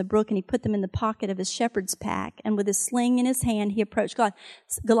stones from the brook and he put them in the pocket of his shepherd's pack. And with his sling in his hand, he approached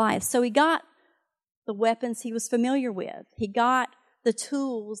Goliath. So he got the weapons he was familiar with. He got the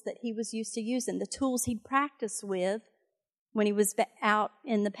tools that he was used to using, the tools he'd practiced with when he was out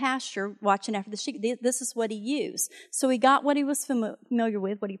in the pasture watching after the sheep. This is what he used. So he got what he was familiar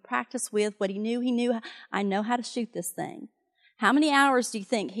with, what he practiced with, what he knew. He knew, I know how to shoot this thing. How many hours do you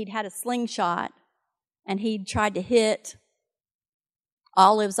think he'd had a slingshot and he'd tried to hit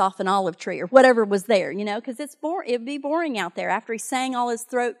olives off an olive tree or whatever was there, because it'd be boring out there. After he sang, all his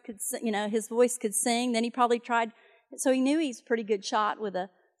throat could, his voice could sing. Then he probably tried, so he knew he's a pretty good shot with a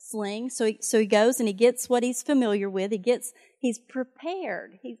sling. So he goes and he gets what he's familiar with. He's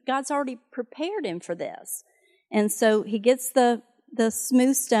prepared. God's already prepared him for this. And so he gets the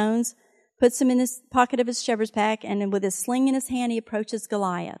smooth stones, puts them in his pocket of his shepherd's pack, and then with his sling in his hand, he approaches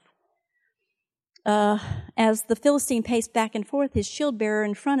Goliath. As the Philistine paced back and forth, his shield bearer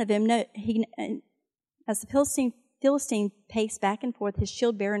in front of him, as the Philistine paced back and forth, his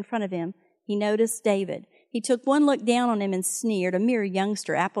shield bearer in front of him, he noticed David. He took one look down on him and sneered, a mere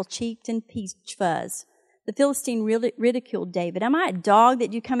youngster, apple-cheeked and peach-fuzz. The Philistine ridiculed David. Am I a dog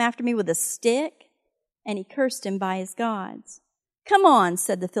that you come after me with a stick? And he cursed him by his gods. Come on,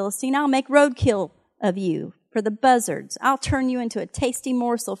 said the Philistine, I'll make roadkill of you for the buzzards. I'll turn you into a tasty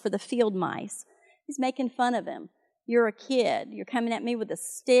morsel for the field mice. He's making fun of him. You're a kid. You're coming at me with a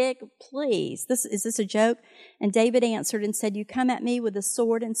stick. Please, is this a joke? And David answered and said, you come at me with a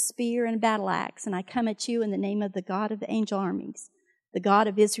sword and spear and battle axe, and I come at you in the name of the God of the angel armies, the God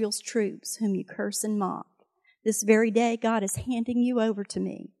of Israel's troops, whom you curse and mock. This very day, God is handing you over to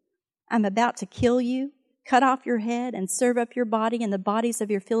me. I'm about to kill you, cut off your head, and serve up your body and the bodies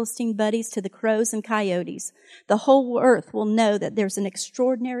of your Philistine buddies to the crows and coyotes. The whole earth will know that there's an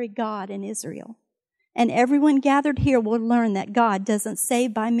extraordinary God in Israel. And everyone gathered here will learn that God doesn't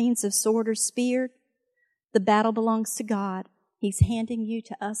save by means of sword or spear. The battle belongs to God. He's handing you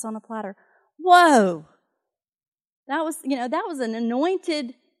to us on a platter. Whoa! That was an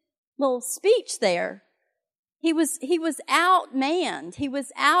anointed little speech there. He was outmanned. He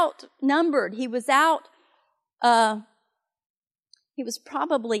was outnumbered. He was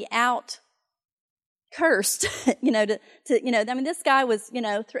probably cursed, this guy was,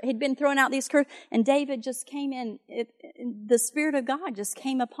 he'd been throwing out these curses, and David just came in, the Spirit of God just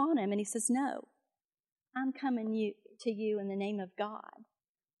came upon him, and he says, no, I'm coming to you in the name of God,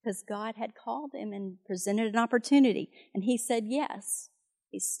 because God had called him and presented an opportunity, and he said yes.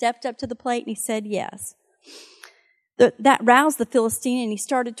 He stepped up to the plate, and he said yes. That roused the Philistine, and he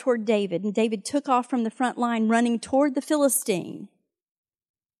started toward David, and David took off from the front line running toward the Philistine.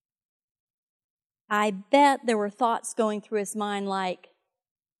 I bet there were thoughts going through his mind like,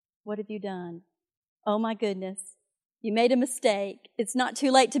 what have you done? Oh my goodness, you made a mistake. It's not too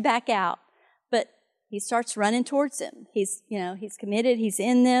late to back out. But he starts running towards him. He's committed. He's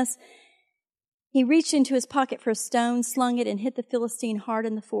in this. He reached into his pocket for a stone, slung it, and hit the Philistine hard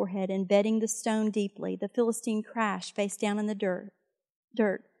in the forehead, embedding the stone deeply. The Philistine crashed face down in the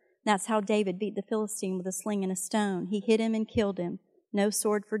dirt. That's how David beat the Philistine, with a sling and a stone. He hit him and killed him. No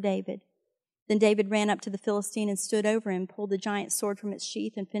sword for David. Then David ran up to the Philistine and stood over him, pulled the giant sword from its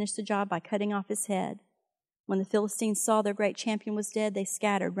sheath, and finished the job by cutting off his head. When the Philistines saw their great champion was dead, they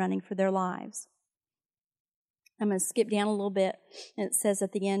scattered, running for their lives. I'm going to skip down a little bit. And it says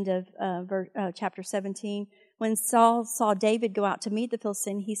at the end of chapter 17, when Saul saw David go out to meet the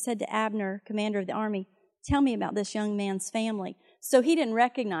Philistine, he said to Abner, commander of the army, tell me about this young man's family. So he didn't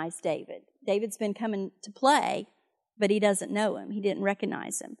recognize David. David's been coming to play, but he doesn't know him. He didn't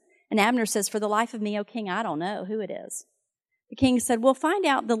recognize him. And Abner says, for the life of me, O king, I don't know who it is. The king said, well, find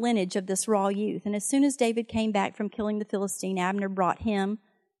out the lineage of this raw youth. And as soon as David came back from killing the Philistine, Abner brought him,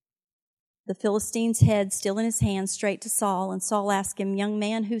 the Philistine's head still in his hand, straight to Saul. And Saul asked him, young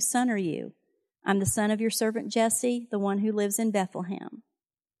man, whose son are you? I'm the son of your servant Jesse, the one who lives in Bethlehem.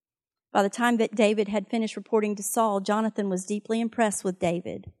 By the time that David had finished reporting to Saul, Jonathan was deeply impressed with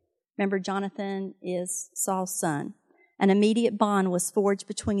David. Remember, Jonathan is Saul's son. An immediate bond was forged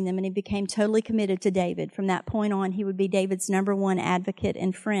between them, and he became totally committed to David. From that point on, he would be David's number one advocate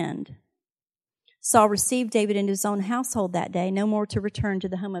and friend. Saul received David into his own household that day, no more to return to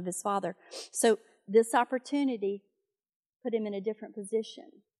the home of his father. So this opportunity put him in a different position.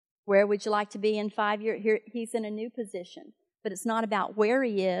 Where would you like to be in 5 years? Here, he's in a new position. But it's not about where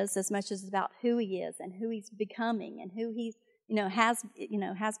he is as much as about who he is and who he's becoming and who he's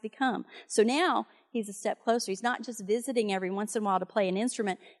has become. So now he's a step closer. He's not just visiting every once in a while to play an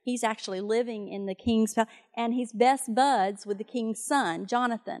instrument. He's actually living in the king's palace, and he's best buds with the king's son,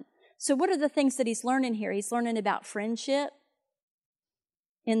 Jonathan. So what are the things that he's learning here? He's learning about friendship.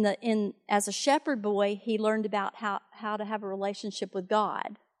 As a shepherd boy, he learned about how to have a relationship with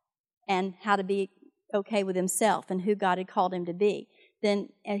God and how to be okay with himself and who God had called him to be. Then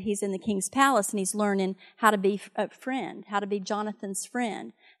he's in the king's palace, and he's learning how to be a friend, how to be Jonathan's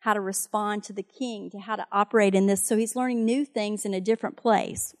friend, how to respond to the king, to how to operate in this. So he's learning new things in a different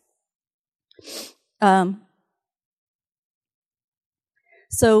place.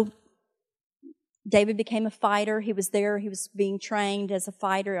 So David became a fighter. He was there. He was being trained as a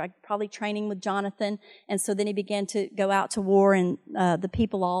fighter, probably training with Jonathan. And so then he began to go out to war, and the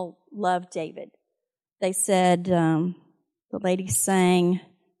people all loved David. They said... the lady sang,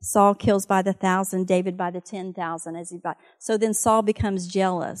 Saul kills by the 1,000, David by the 10,000. So then Saul becomes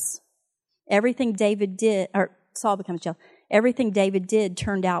jealous. Everything David did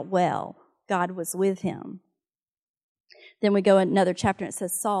turned out well. God was with him. Then we go another chapter, and it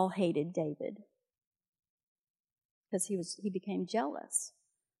says Saul hated David because he became jealous.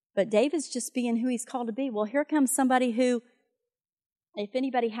 But David's just being who he's called to be. Well, here comes somebody who, if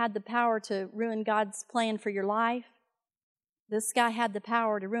anybody had the power to ruin God's plan for your life, this guy had the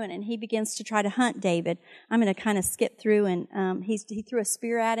power to ruin it, and he begins to try to hunt David. I'm going to kind of skip through, and he threw a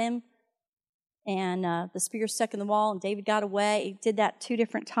spear at him, and the spear stuck in the wall, and David got away. He did that 2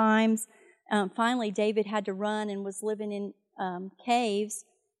 different times. Finally, David had to run and was living in caves,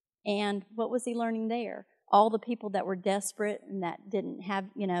 and what was he learning there? All the people that were desperate and that didn't have,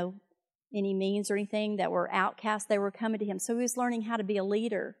 any means or anything, that were outcasts, they were coming to him. So he was learning how to be a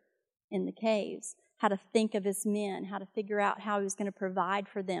leader in the caves, how to think of his men, how to figure out how he was going to provide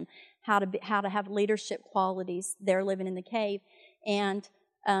for them, how to have leadership qualities there living in the cave, and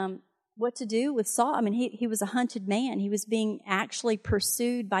what to do with Saul. I mean, he was a hunted man. He was being actually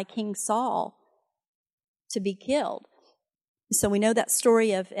pursued by King Saul to be killed. So we know that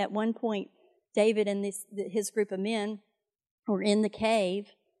story of, at one point, David and his group of men were in the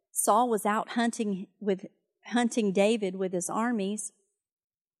cave. Saul was out hunting David with his armies.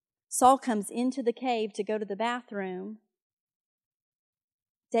 Saul comes into the cave to go to the bathroom.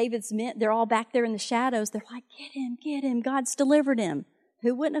 David's men, they're all back there in the shadows. They're like, get him, God's delivered him.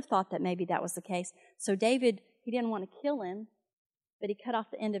 Who wouldn't have thought that maybe that was the case? So David, he didn't want to kill him, but he cut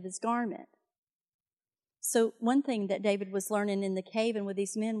off the end of his garment. So one thing that David was learning in the cave and with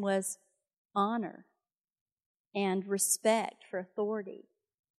these men was honor and respect for authority.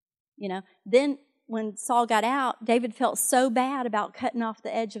 Then when Saul got out, David felt so bad about cutting off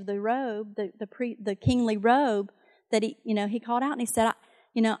the edge of the robe, the kingly robe, that he called out and he said,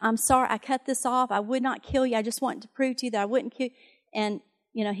 I'm sorry, I cut this off. I would not kill you. I just want to prove to you that I wouldn't kill you. And,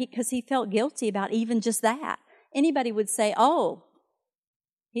 because he felt guilty about even just that. Anybody would say, oh,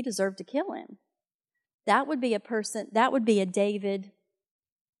 he deserved to kill him. That would be a David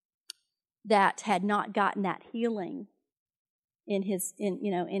that had not gotten that healing in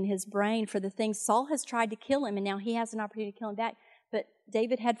his brain for the things. Saul has tried to kill him, and now he has an opportunity to kill him back. But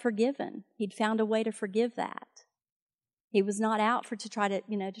David had forgiven. He'd found a way to forgive that. He was not out to try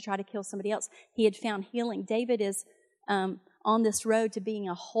to kill somebody else. He had found healing. David is on this road to being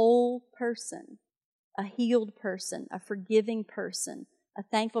a whole person, a healed person, a forgiving person, a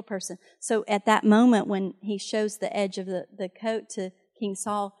thankful person. So at that moment when he shows the edge of the coat to King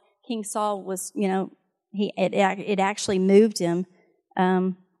Saul was, it actually moved him.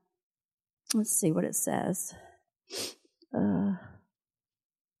 Let's see what it says.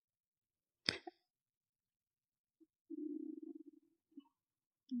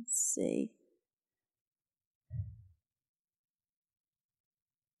 Let's see.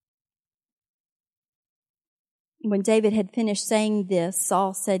 When David had finished saying this,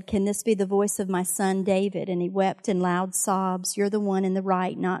 Saul said, "Can this be the voice of my son David?" And he wept in loud sobs. "You're the one in the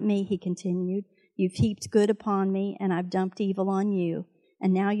right, not me," he continued. "You've heaped good upon me, and I've dumped evil on you.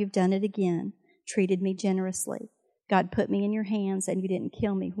 And now you've done it again, treated me generously. God put me in your hands, and you didn't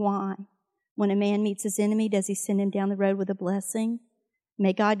kill me. Why? When a man meets his enemy, does he send him down the road with a blessing?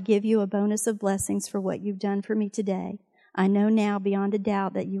 May God give you a bonus of blessings for what you've done for me today. I know now beyond a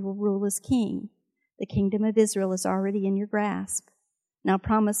doubt that you will rule as king. The kingdom of Israel is already in your grasp. Now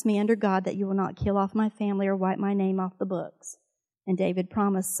promise me under God that you will not kill off my family or wipe my name off the books." And David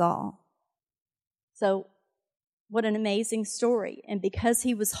promised Saul. So, what an amazing story. And because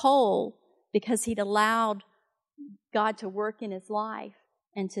he was whole, because he'd allowed God to work in his life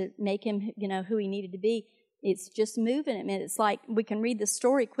and to make him, who he needed to be, it's just moving him. And it's like we can read the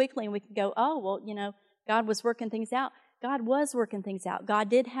story quickly and we can go, oh, well, God was working things out. God was working things out. God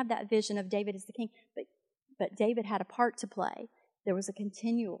did have that vision of David as the king, but David had a part to play. There was a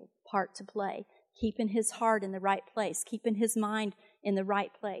continual part to play, keeping his heart in the right place, keeping his mind in the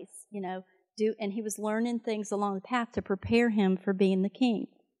right place, and he was learning things along the path to prepare him for being the king.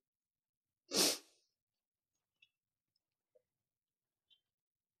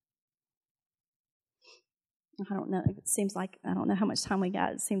 I don't know. It seems like, I don't know how much time we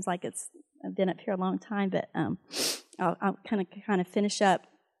got. It seems like I've been up here a long time, but I'll kind of finish up.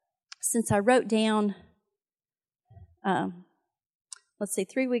 Since I wrote down,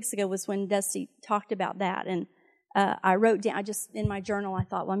 3 weeks ago was when Dusty talked about that, and I wrote down, in my journal, I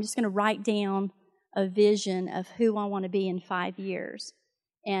thought, well, I'm just going to write down a vision of who I want to be in 5 years.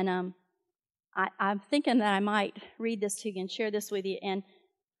 And I'm thinking that I might read this to you and share this with you, and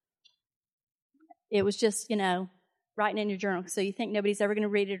it was just, writing in your journal. So you think nobody's ever going to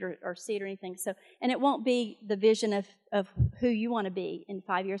read it or see it or anything. So, and it won't be the vision of who you want to be in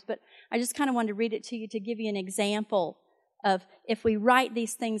 5 years, but I just kind of wanted to read it to you to give you an example of if we write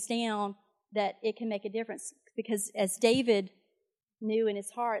these things down, that it can make a difference. Because as David knew in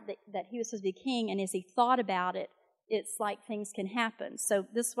his heart that he was supposed to be king, and as he thought about it, it's like things can happen. So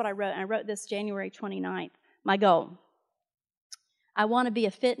this is what I wrote. I wrote this January 29th. My goal: I want to be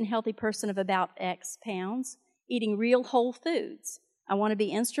a fit and healthy person of about X pounds, eating real whole foods. I want to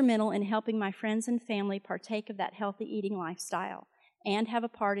be instrumental in helping my friends and family partake of that healthy eating lifestyle and have a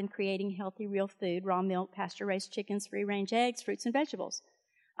part in creating healthy real food, raw milk, pasture-raised chickens, free-range eggs, fruits, and vegetables.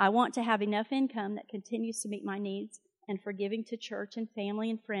 I want to have enough income that continues to meet my needs and for giving to church and family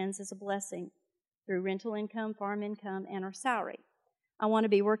and friends as a blessing through rental income, farm income, and our salary. I want to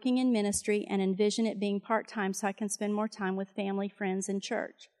be working in ministry and envision it being part-time so I can spend more time with family, friends, and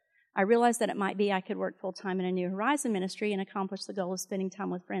church. I realize that it might be I could work full-time in a New Horizon ministry and accomplish the goal of spending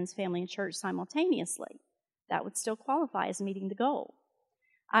time with friends, family, and church simultaneously. That would still qualify as meeting the goal.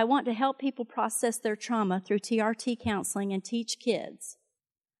 I want to help people process their trauma through TRT counseling and teach kids.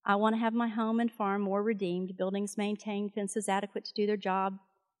 I want to have my home and farm more redeemed, buildings maintained, fences adequate to do their job,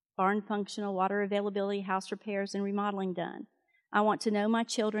 barn functional, water availability, house repairs, and remodeling done. I want to know my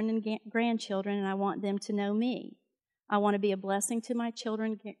children and grandchildren, and I want them to know me. I want to be a blessing to my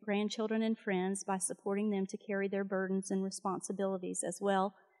children, grandchildren, and friends by supporting them to carry their burdens and responsibilities, as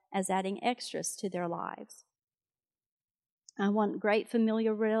well as adding extras to their lives. I want great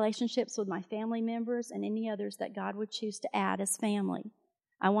familial relationships with my family members and any others that God would choose to add as family.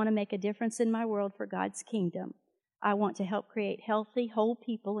 I want to make a difference in my world for God's kingdom. I want to help create healthy, whole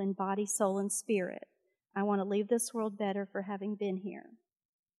people in body, soul, and spirit. I want to leave this world better for having been here.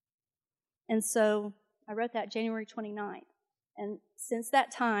 And so I wrote that January 29th. And since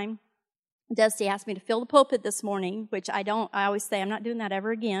that time, Dusty asked me to fill the pulpit this morning, which I always say I'm not doing that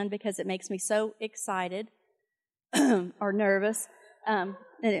ever again because it makes me so excited or nervous.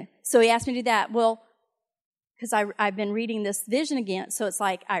 So he asked me to do that. Well, because I've been reading this vision again, so it's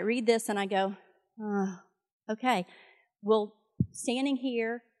like I read this and I go, oh, okay, will standing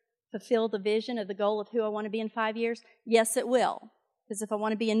here fulfill the vision of the goal of who I want to be in 5 years? Yes, it will. Because if I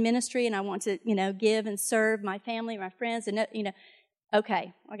want to be in ministry and I want to, give and serve my family, my friends, and,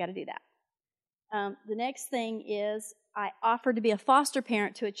 okay, I got to do that. The next thing is I offered to be a foster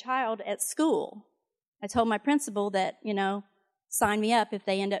parent to a child at school. I told my principal that, sign me up if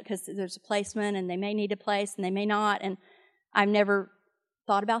they end up, because there's a placement and they may need a place and they may not. And I've never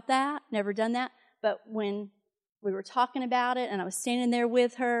thought about that, never done that. But when we were talking about it and I was standing there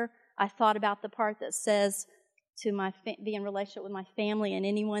with her, I thought about the part that says to be in relationship with my family and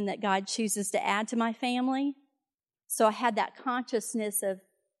anyone that God chooses to add to my family. So I had that consciousness of,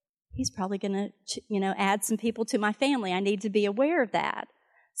 He's probably going to, add some people to my family. I need to be aware of that.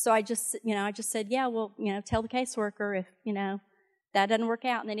 So I just said, yeah, well, tell the caseworker if, that doesn't work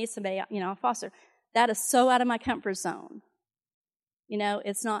out and they need somebody, I'll foster. That is so out of my comfort zone.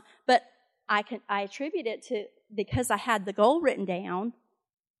 It's not, but I attribute it to, because I had the goal written down,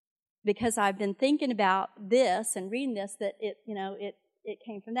 because I've been thinking about this and reading this, that it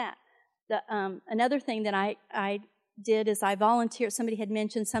came from that. Another thing that I did is I volunteered. Somebody had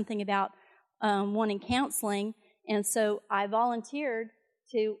mentioned something about wanting counseling, and so I volunteered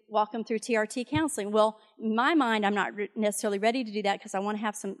to walk them through TRT counseling. Well, in my mind, I'm not necessarily ready to do that because I want to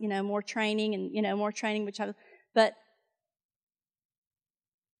have some, more training and, more training, but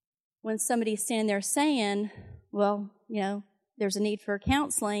when somebody's standing there saying, well, there's a need for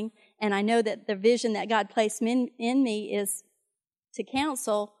counseling, and I know that the vision that God placed in me is to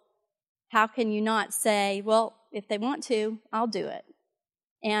counsel, how can you not say, well, if they want to, I'll do it?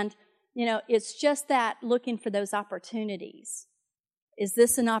 And, it's just that looking for those opportunities. Is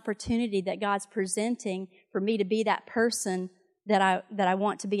this an opportunity that God's presenting for me to be that person that I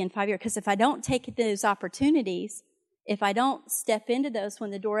want to be in 5 years? Because if I don't take those opportunities, if I don't step into those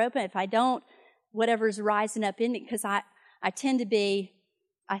when the door opens, if I don't, whatever's rising up in me, because I tend to be,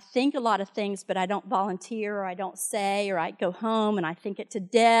 I think a lot of things, but I don't volunteer or I don't say, or I go home and I think it to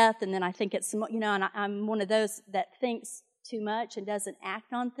death, and then I think it's, and I'm one of those that thinks too much and doesn't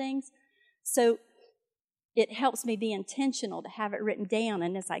act on things. So it helps me be intentional to have it written down,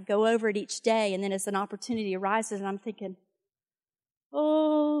 and as I go over it each day, and then as an opportunity arises, and I'm thinking,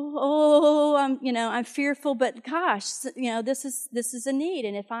 I'm fearful, but gosh, this is a need,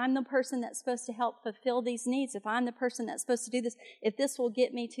 and if I'm the person that's supposed to help fulfill these needs, if I'm the person that's supposed to do this, if this will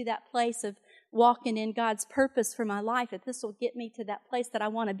get me to that place of walking in God's purpose for my life, if this will get me to that place that I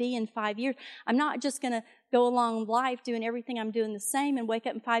want to be in 5 years, I'm not just going to go along life doing everything I'm doing the same and wake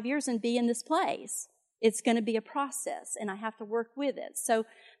up in 5 years and be in this place. It's going to be a process, and I have to work with it. So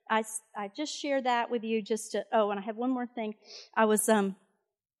I just share that with you and I have one more thing. I was,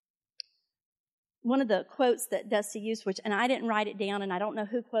 one of the quotes that Dusty used, and I didn't write it down, and I don't know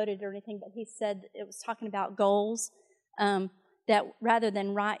who quoted it or anything, but he said it was talking about goals, that rather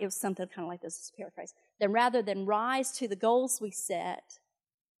than it was something kind of like this, is paraphrase, that rather than rise to the goals we set,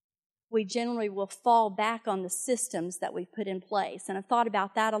 we generally will fall back on the systems that we've put in place. And I've thought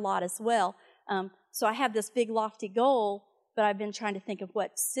about that a lot as well. So I have this big lofty goal, but I've been trying to think of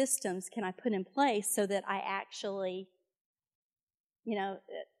what systems can I put in place so that I actually,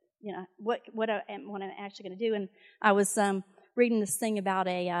 what I'm actually going to do. And I was reading this thing about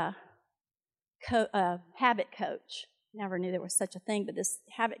a habit coach. Never knew there was such a thing, but this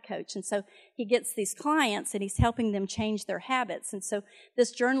habit coach. And so he gets these clients and he's helping them change their habits. And so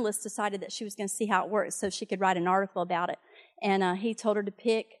this journalist decided that she was going to see how it works so she could write an article about it. And he told her to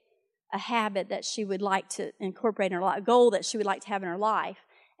pick a habit that she would like to incorporate in her life, a goal that she would like to have in her life.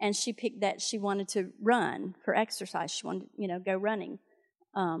 And she picked that she wanted to run for exercise. She wanted to, go running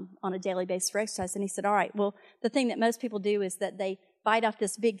on a daily basis for exercise. And he said, all right, well, the thing that most people do is that they bite off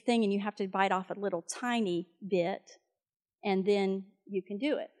this big thing and you have to bite off a little tiny bit and then you can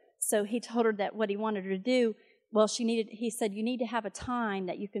do it. So he told her that what he wanted her to do, he said, you need to have a time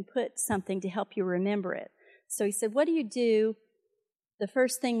that you can put something to help you remember it. So he said, what do you do the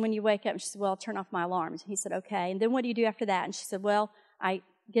first thing when you wake up? And she said, well, I'll turn off my alarms. And he said, okay. And then what do you do after that? And she said, well, I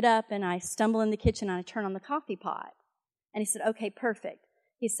get up and I stumble in the kitchen and I turn on the coffee pot. And he said, okay, perfect.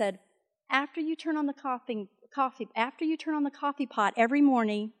 He said, after you turn on the coffee, after you turn on the coffee pot every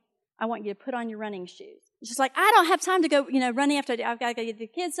morning, I want you to put on your running shoes. She's like, I don't have time to go, running after, I've got to get the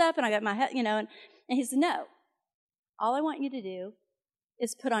kids up and I got my, and he said, no, all I want you to do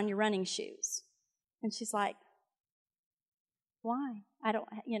is put on your running shoes. And she's like, why? I don't,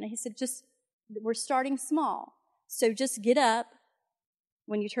 he said, we're starting small. So just get up.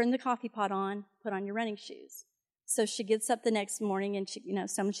 When you turn the coffee pot on, put on your running shoes. So she gets up the next morning and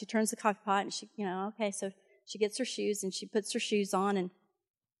she turns the coffee pot and so she gets her shoes and she puts her shoes on and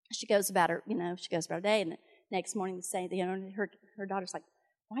she goes about her day. And the next morning, her daughter's like,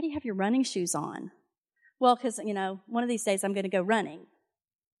 why do you have your running shoes on? Well, because, one of these days I'm going to go running.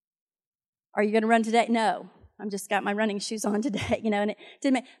 Are you going to run today? No, I'm just got my running shoes on today, and it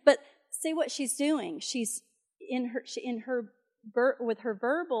didn't make, but see what she's doing. She's with her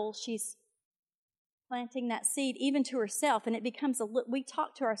verbal, she's planting that seed even to herself, and it becomes we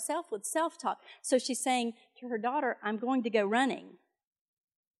talk to ourselves with self-talk. So she's saying to her daughter, I'm going to go running.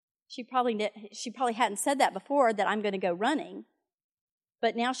 She probably hadn't said that before, that I'm going to go running,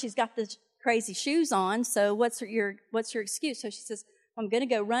 but now she's got the crazy shoes on. So what's your excuse? So she says, I'm going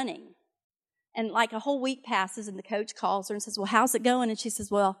to go running. And like a whole week passes, and the coach calls her and says, well, how's it going? And she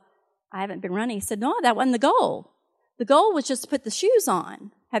says, well, I haven't been running. He said, no, that wasn't the goal. The goal was just to put the shoes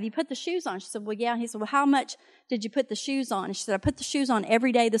on. Have you put the shoes on? She said, well, yeah. And he said, well, how much did you put the shoes on? And she said, I put the shoes on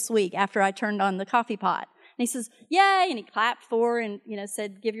every day this week after I turned on the coffee pot. And he says, yay. And he clapped for her and,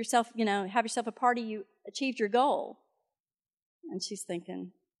 said, give yourself, have yourself a party. You achieved your goal. And she's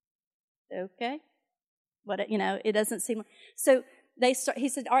thinking, okay, it doesn't seem. So he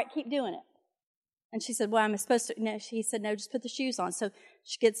said, all right, keep doing it. And she said, well, I'm supposed to, no, he said, no, just put the shoes on. So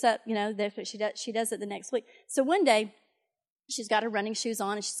she gets up, that's what she does. She does it the next week. So one day, she's got her running shoes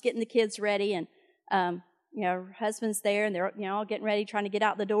on and she's getting the kids ready and, her husband's there and they're, all getting ready, trying to get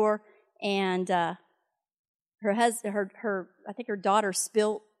out the door. And, I think her daughter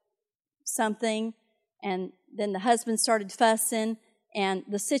spilt something, and then the husband started fussing, and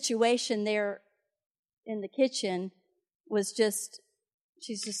the situation there in the kitchen was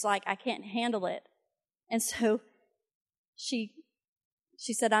she's just like, I can't handle it. And so she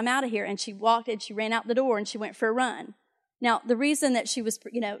said, I'm out of here. And she walked and she ran out the door and she went for a run. Now, the reason that she was,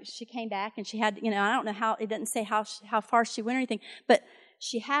 she came back and she had, I don't know how, it doesn't say how far she went or anything, but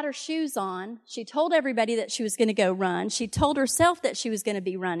she had her shoes on. She told everybody that she was going to go run. She told herself that she was going to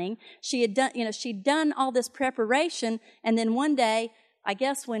be running. She had done, she'd done all this preparation. And then one day, I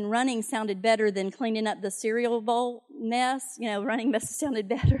guess when running sounded better than cleaning up the cereal bowl mess, running must have sounded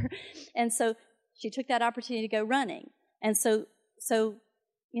better. And so she took that opportunity to go running. And so,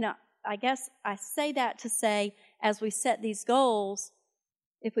 I guess I say that to say, as we set these goals,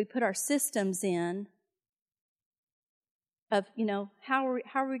 if we put our systems in of, how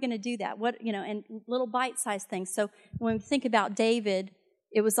are we going to do that? What, and little bite-sized things. So when we think about David,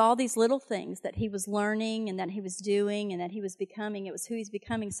 it was all these little things that he was learning and that he was doing and that he was becoming. It was who he's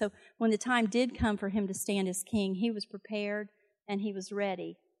becoming. So when the time did come for him to stand as king, he was prepared and he was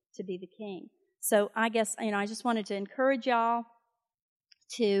ready to be the king. So I guess, I just wanted to encourage y'all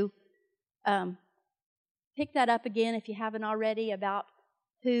to pick that up again if you haven't already, about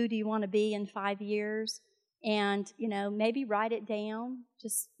who do you want to be in 5 years. And, maybe write it down.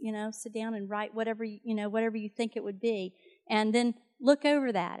 Just, sit down and write whatever you think it would be. And then look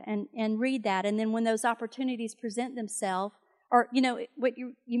over that and read that. And then when those opportunities present themselves, or, what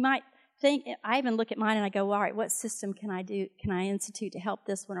you might think, I even look at mine and I go, all right, what system can I institute to help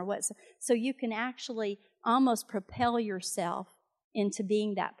this one, or what? So you can actually almost propel yourself into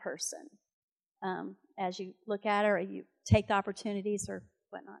being that person as you look at it, or you take the opportunities or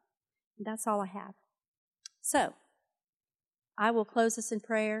whatnot. And that's all I have. So, I will close this in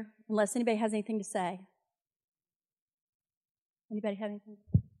prayer, unless anybody has anything to say. Anybody have anything to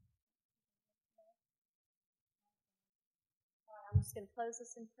say? I'm just going to close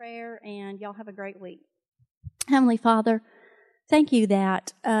this in prayer, and y'all have a great week. Heavenly Father, thank you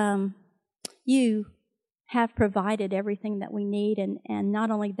that you have provided everything that we need, and not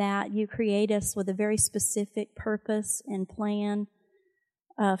only that, you create us with a very specific purpose and plan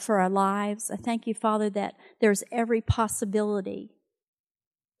for our lives. I thank you, Father, that there's every possibility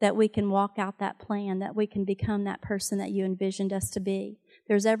that we can walk out that plan, that we can become that person that you envisioned us to be.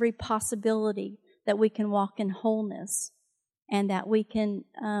 There's every possibility that we can walk in wholeness and that we can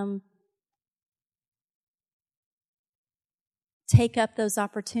take up those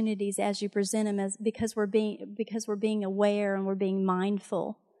opportunities as you present them, because we're being aware and we're being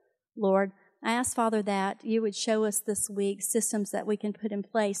mindful, Lord. I ask, Father, that you would show us this week systems that we can put in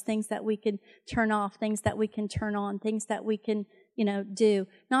place, things that we can turn off, things that we can turn on, things that we can, do.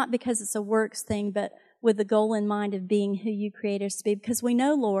 Not because it's a works thing, but with the goal in mind of being who you created us to be. Because we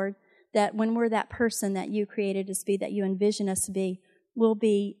know, Lord, that when we're that person that you created us to be, that you envision us to be,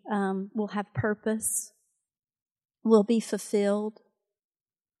 we'll have purpose, we'll be fulfilled,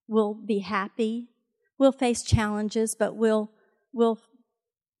 we'll be happy, we'll face challenges, but we'll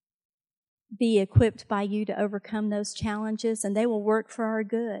be equipped by you to overcome those challenges, and they will work for our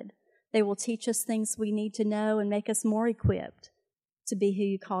good. They will teach us things we need to know and make us more equipped to be who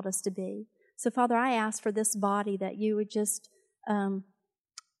you called us to be. So, Father, I ask for this body that you would just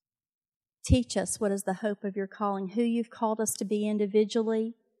teach us what is the hope of your calling, who you've called us to be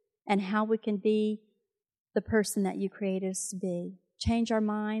individually, and how we can be the person that you created us to be. Change our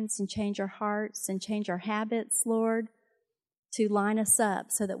minds and change our hearts and change our habits, Lord, to line us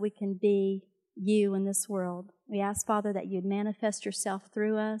up so that we can be you in this world. We ask, Father, that you'd manifest yourself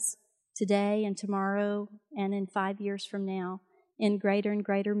through us today and tomorrow and in 5 years from now in greater and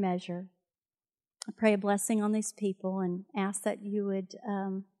greater measure. I pray a blessing on these people and ask that you would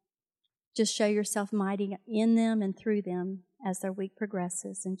just show yourself mighty in them and through them as their week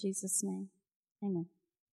progresses. In Jesus' name, amen.